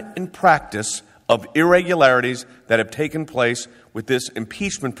pattern and practice of irregularities that have taken place with this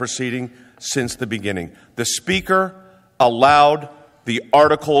impeachment proceeding since the beginning. The Speaker allowed the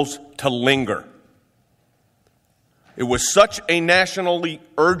articles to linger. It was such a nationally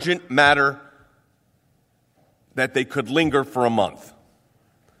urgent matter that they could linger for a month.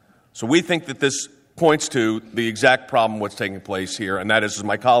 So we think that this points to the exact problem what's taking place here, and that is, as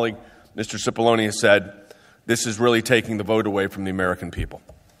my colleague, Mr. Cipollone, has said, this is really taking the vote away from the American people.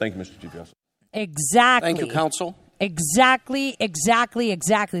 Thank you, Mr. Chief Justice. Exactly. Thank you, counsel. Exactly.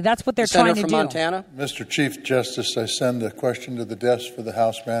 That's what they're Senator trying to from do. Montana. Mr. Chief Justice, I send a question to the desk for the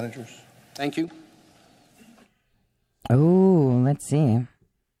House managers. Thank you. Oh, let's see.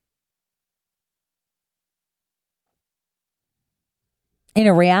 In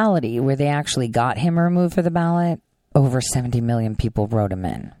a reality where they actually got him removed for the ballot, over 70 million people wrote him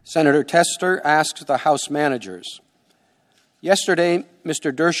in. Senator Tester asks the House managers. Yesterday,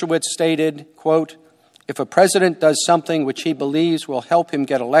 Mr. Dershowitz stated, quote, if a president does something which he believes will help him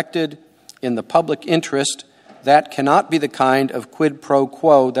get elected in the public interest, that cannot be the kind of quid pro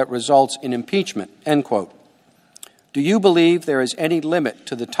quo that results in impeachment, end quote. Do you believe there is any limit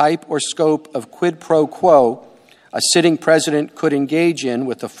to the type or scope of quid pro quo a sitting president could engage in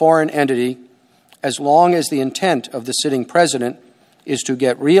with a foreign entity as long as the intent of the sitting president is to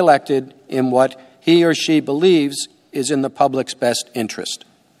get reelected in what he or she believes is in the public's best interest?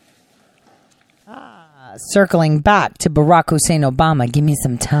 Circling back to Barack Hussein Obama, give me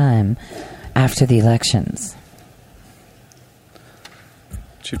some time after the elections.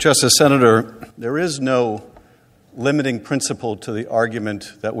 Chief Justice, Senator, there is no limiting principle to the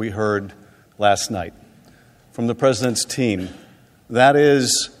argument that we heard last night from the President's team. That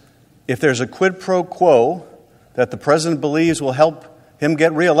is, if there's a quid pro quo that the President believes will help him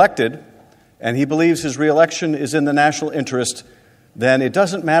get reelected, and he believes his reelection is in the national interest, then it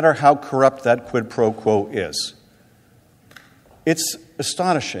doesn't matter how corrupt that quid pro quo is. It's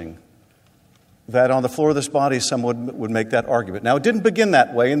astonishing that on the floor of this body someone would make that argument. Now, it didn't begin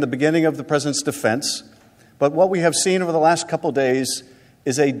that way in the beginning of the President's defense, but what we have seen over the last couple of days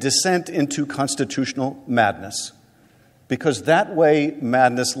is a descent into constitutional madness, because that way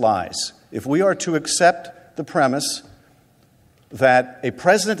madness lies. If we are to accept the premise that a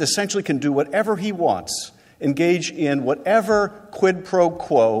president essentially can do whatever he wants, engage in whatever quid pro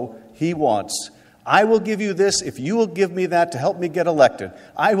quo he wants. I will give you this if you will give me that to help me get elected.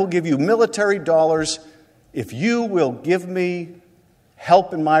 I will give you military dollars if you will give me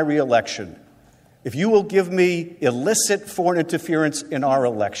help in my reelection. If you will give me illicit foreign interference in our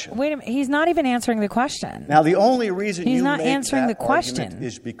election. Wait a minute. He's not even answering the question. Now, the only reason he's you not make answering that the question argument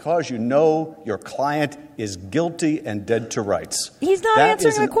is because you know your client is guilty and dead to rights. He's not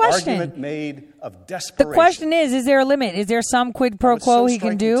answering the question. That is an argument made of desperation. The question is there a limit? Is there some quid pro quo he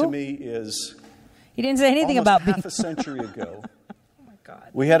can do? To me is he didn't say anything about half a century ago. Oh my God.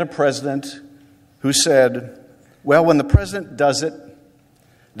 We had a president who said, well, when the president does it,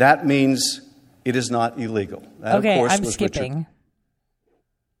 that means it is not illegal. That, okay, of course, I'm was skipping. Richard.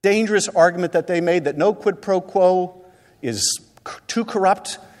 Dangerous argument that they made that no quid pro quo is too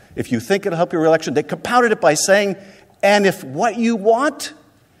corrupt. If you think it'll help your reelection, they compounded it by saying, and if what you want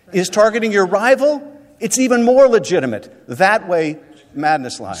is targeting your rival, it's even more legitimate. That way,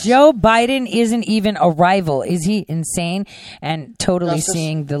 madness lies. Joe Biden isn't even a rival. Is he insane? And totally Justice,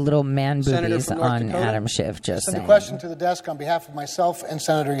 seeing the little man boobies Senator from North on Dakota. Adam Schiff. Just Send saying. a question to the desk on behalf of myself and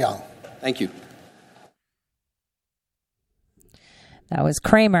Senator Young. Thank you. That was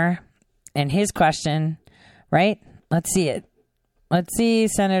Kramer and his question, right? Let's see it. Let's see,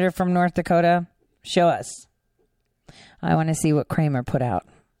 Senator from North Dakota. Show us. I want to see what Kramer put out.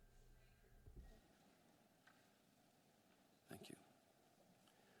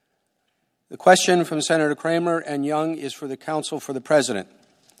 The question from Senator Kramer and Young is for the counsel for the president.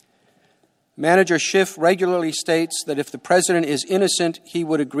 Manager Schiff regularly states that if the president is innocent, he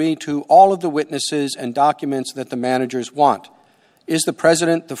would agree to all of the witnesses and documents that the managers want. Is the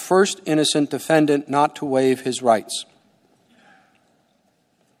president the first innocent defendant not to waive his rights?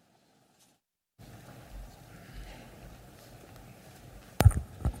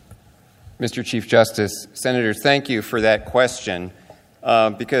 Mr. Chief Justice, Senator, thank you for that question,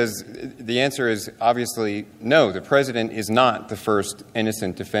 because the answer is obviously no. The president is not the first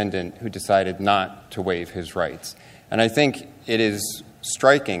innocent defendant who decided not to waive his rights. And I think it is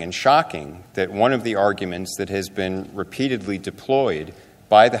striking and shocking that one of the arguments that has been repeatedly deployed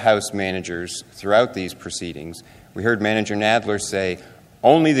by the House managers throughout these proceedings, we heard Manager Nadler say,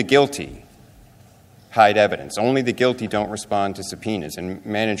 only the guilty hide evidence. Only the guilty don't respond to subpoenas. And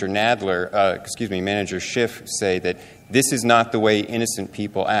Manager Schiff say that this is not the way innocent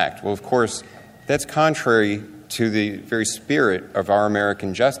people act. Well, of course, that's contrary to the very spirit of our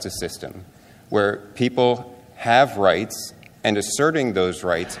American justice system, where people have rights and asserting those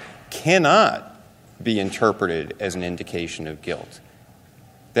rights cannot be interpreted as an indication of guilt.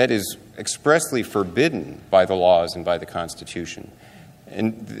 That is expressly forbidden by the laws and by the Constitution.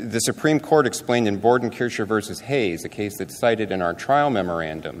 And the Supreme Court explained in Bordenkircher versus Hayes, a case that's cited in our trial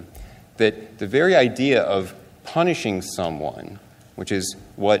memorandum, that the very idea of punishing someone, which is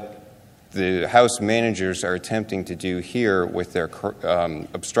what the House managers are attempting to do here with their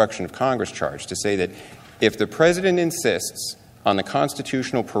obstruction of Congress charge, to say that if the president insists on the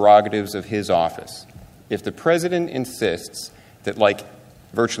constitutional prerogatives of his office, if the president insists that, like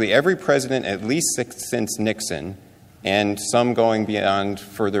virtually every president, at least since Nixon, and some going beyond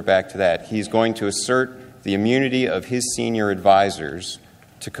further back to that, he's going to assert the immunity of his senior advisors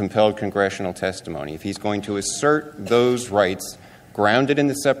to compelled congressional testimony. If he's going to assert those rights grounded in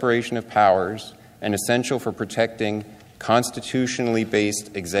the separation of powers and essential for protecting constitutionally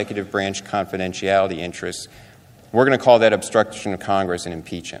based executive branch confidentiality interests, we're going to call that obstruction of Congress and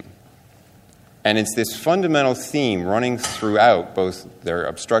impeach him. And it's this fundamental theme running throughout both their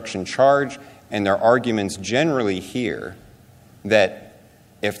obstruction charge and their arguments generally here, that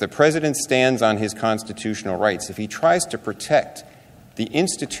if the president stands on his constitutional rights, if he tries to protect the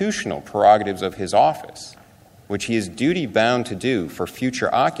institutional prerogatives of his office, which he is duty-bound to do for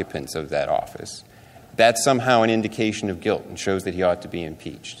future occupants of that office, that's somehow an indication of guilt and shows that he ought to be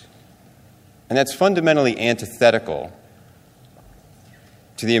impeached. And that's fundamentally antithetical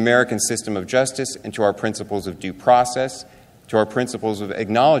to the American system of justice and to our principles of due process, to our principles of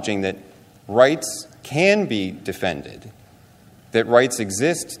acknowledging that rights can be defended, that rights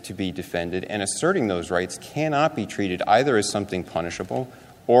exist to be defended, and asserting those rights cannot be treated either as something punishable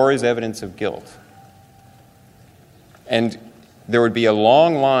or as evidence of guilt. And there would be a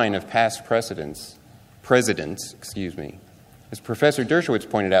long line of past presidents. As Professor Dershowitz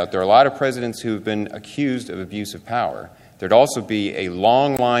pointed out, there are a lot of presidents who have been accused of abuse of power. There'd also be a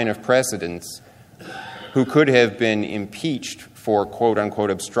long line of precedents who could have been impeached for quote-unquote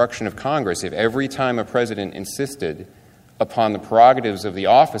obstruction of Congress if every time a president insisted upon the prerogatives of the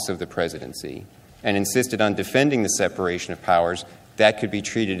office of the presidency and insisted on defending the separation of powers, that could be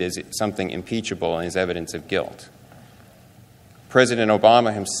treated as something impeachable and as evidence of guilt. President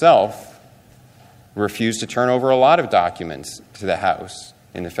Obama himself refused to turn over a lot of documents to the House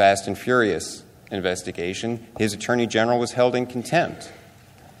in the Fast and Furious investigation. His attorney general was held in contempt.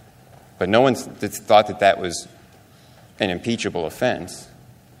 But no one thought that that was an impeachable offense.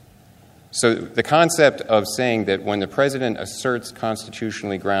 So the concept of saying that when the president asserts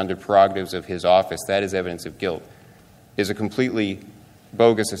constitutionally grounded prerogatives of his office, that is evidence of guilt, is a completely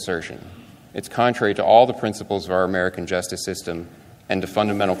bogus assertion. It's contrary to all the principles of our American justice system and to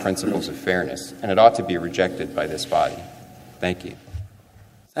fundamental principles of fairness, and it ought to be rejected by this body. Thank you.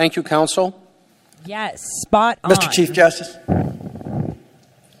 Thank you, counsel. Yes, spot on. Mr. Chief Justice.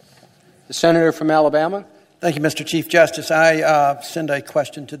 The The senator from Alabama. Thank you, Mr. Chief Justice. I send a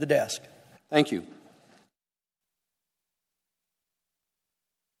question to the desk. Thank you.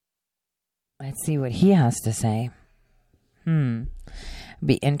 Let's see what he has to say.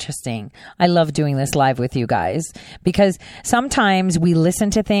 Be interesting. I love doing this live with you guys because sometimes we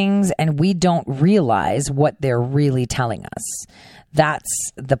listen to things and we don't realize what they're really telling us.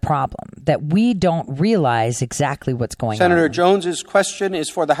 That's the problem, that we don't realize exactly what's going on. Senator Jones's question is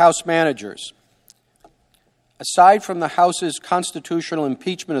for the House managers. Aside from the House's constitutional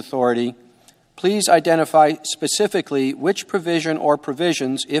impeachment authority, please identify specifically which provision or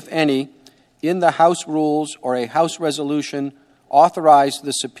provisions, if any, in the House rules or a House resolution authorize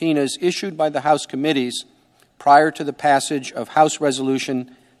the subpoenas issued by the House committees prior to the passage of House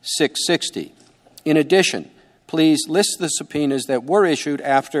Resolution 660. In addition, please list the subpoenas that were issued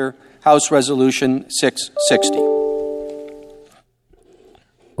after House Resolution 660.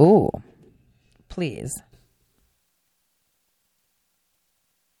 Ooh, please.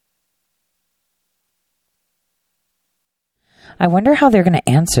 I wonder how they're going to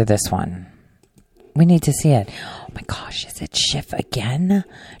answer this one. We need to see it. Oh my gosh, is it Schiff again?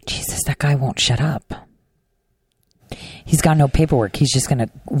 Jesus, that guy won't shut up. He's got no paperwork. He's just going to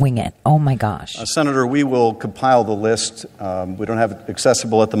wing it. Oh my gosh. Senator, we will compile the list. We don't have it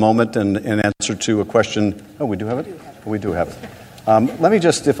accessible at the moment in answer to a question. Oh, we do have it? We do have it. Let me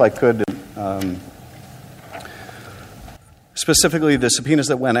just, if I could, specifically the subpoenas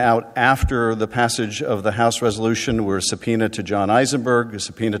that went out after the passage of the House resolution were a subpoena to John Eisenberg, a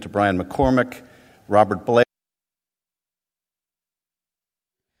subpoena to Brian McCormick, Robert Blair.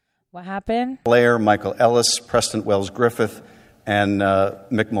 What happened? Blair, Michael Ellis, Preston Wells Griffith, and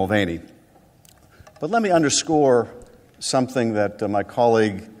Mick Mulvaney. But let me underscore something that my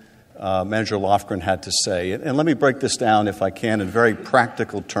colleague, Manager Lofgren, had to say. And let me break this down, if I can, in very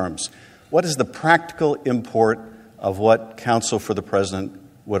practical terms. What is the practical import of what counsel for the president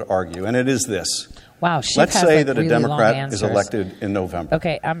would argue? And it is this. Wow, let's say that a Democrat is elected in November.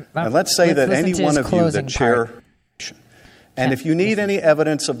 Okay, and let's say that any one of you that chair, and if you need any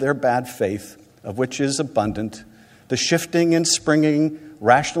evidence of their bad faith, of which is abundant, the shifting and springing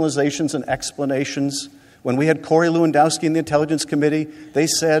rationalizations and explanations. When we had Corey Lewandowski in the Intelligence Committee, they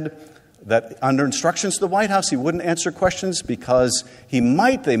said that under instructions to the White House, he wouldn't answer questions because they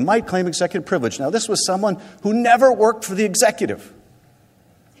might claim executive privilege. Now, this was someone who never worked for the executive.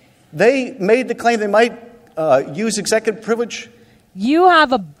 They made the claim they might use executive privilege. You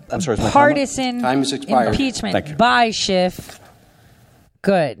have a time partisan has expired. impeachment by Schiff.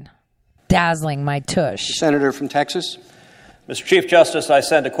 Good. Dazzling my tush. Senator from Texas. Mr. Chief Justice, I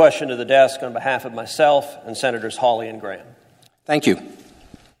send a question to the desk on behalf of myself and Senators Hawley and Graham. Thank you.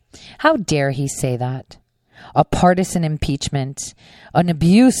 How dare he say that? A partisan impeachment, an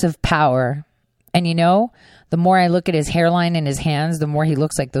abuse of power. And you know, the more I look at his hairline and his hands, the more he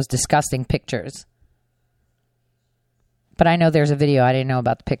looks like those disgusting pictures. But I know there's a video. I didn't know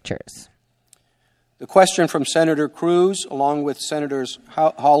about the pictures. The question from Senator Cruz, along with Senators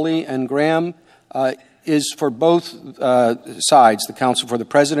Hawley and Graham, is for both sides, the counsel for the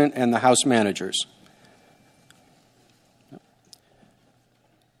president and the House managers.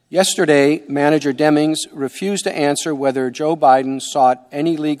 Yesterday, Manager Demings refused to answer whether Joe Biden sought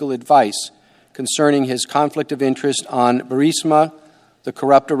any legal advice concerning his conflict of interest on Burisma, the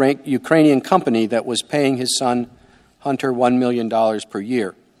corrupt Ukrainian company that was paying his son Hunter $1 million per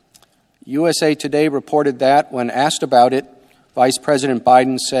year. USA Today reported that when asked about it, Vice President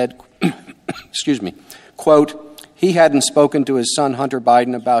Biden said, quote, he hadn't spoken to his son Hunter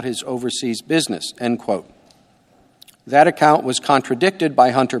Biden about his overseas business, end quote. That account was contradicted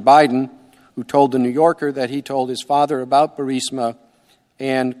by Hunter Biden, who told The New Yorker that he told his father about Burisma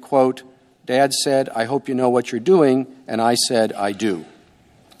and, quote, Dad said, I hope you know what you're doing, and I said, I do.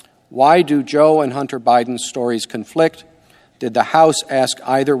 Why do Joe and Hunter Biden's stories conflict? Did the House ask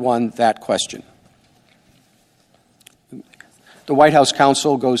either one that question? The White House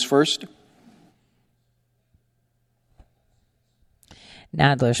counsel goes first.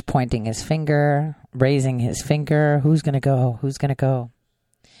 Nadler's pointing his finger, raising his finger. Who's going to go? Who's going to go?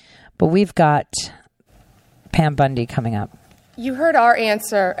 But we've got Pam Bundy coming up. You heard our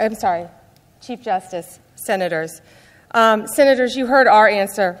answer. I'm sorry, Chief Justice, Senators. Senators, you heard our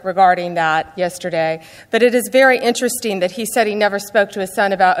answer regarding that yesterday, but it is very interesting that he said he never spoke to his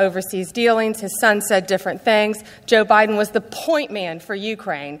son about overseas dealings. His son said different things. Joe Biden was the point man for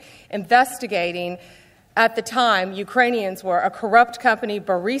Ukraine, investigating. At the time, Ukrainians were a corrupt company,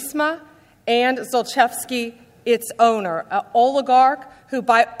 Burisma, and Zlochevsky its owner, an oligarch who,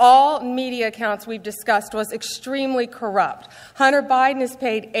 by all media accounts we've discussed, was extremely corrupt. Hunter Biden is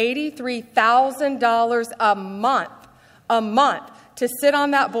paid $83,000 a month to sit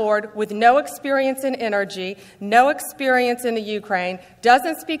on that board with no experience in energy, no experience in the Ukraine,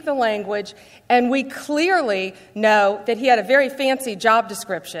 doesn't speak the language, and we clearly know that he had a very fancy job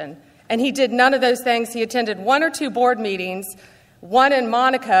description, and he did none of those things. He attended 1 or 2 board meetings, one in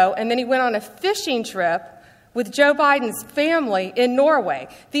Monaco, and then he went on a fishing trip with Joe Biden's family in Norway.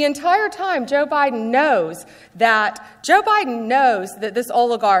 The entire time, Joe Biden knows that this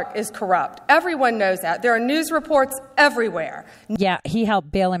oligarch is corrupt. Everyone knows that. There are news reports everywhere. Yeah, he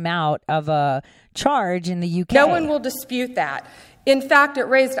helped bail him out of a charge in the UK. No one will dispute that. In fact, it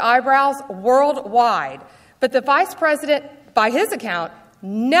raised eyebrows worldwide. But the vice president, by his account,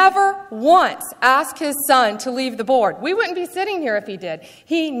 never once asked his son to leave the board. We wouldn't be sitting here if he did.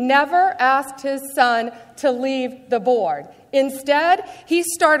 He never asked his son to leave the board. Instead, he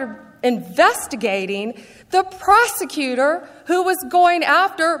started investigating the prosecutor who was going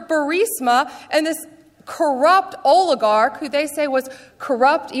after Burisma and this corrupt oligarch who they say was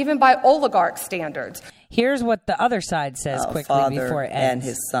corrupt even by oligarch standards. Here's what the other side says quickly father before it ends. And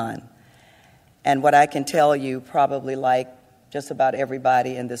his son. And what I can tell you, probably like just about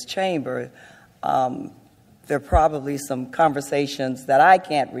everybody in this chamber, there are probably some conversations that I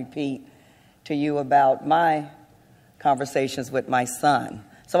can't repeat to you about my conversations with my son.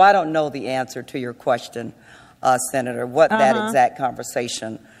 So I don't know the answer to your question, Senator, what that exact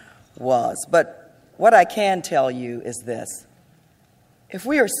conversation was. But what I can tell you is this. If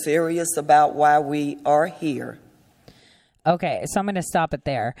we are serious about why we are here. Okay, so I'm going to stop it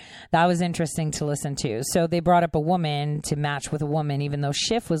there. That was interesting to listen to. So they brought up a woman to match with a woman, even though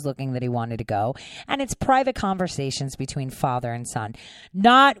Schiff was looking that he wanted to go. And it's private conversations between father and son.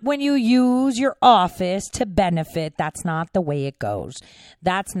 Not when you use your office to benefit. That's not the way it goes.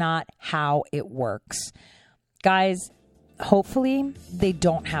 That's not how it works. Guys, hopefully they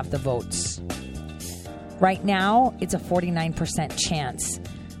don't have the votes. Right now, it's a 49% chance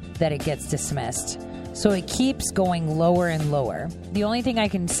that it gets dismissed. So it keeps going lower and lower. The only thing I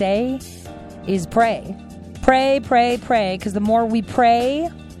can say is pray. Pray, pray, pray, because the more we pray,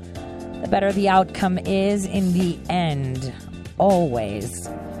 the better the outcome is in the end. Always.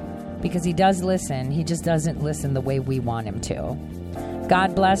 Because he does listen. He just doesn't listen the way we want him to.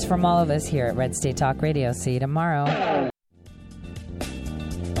 God bless from all of us here at Red State Talk Radio. See you tomorrow.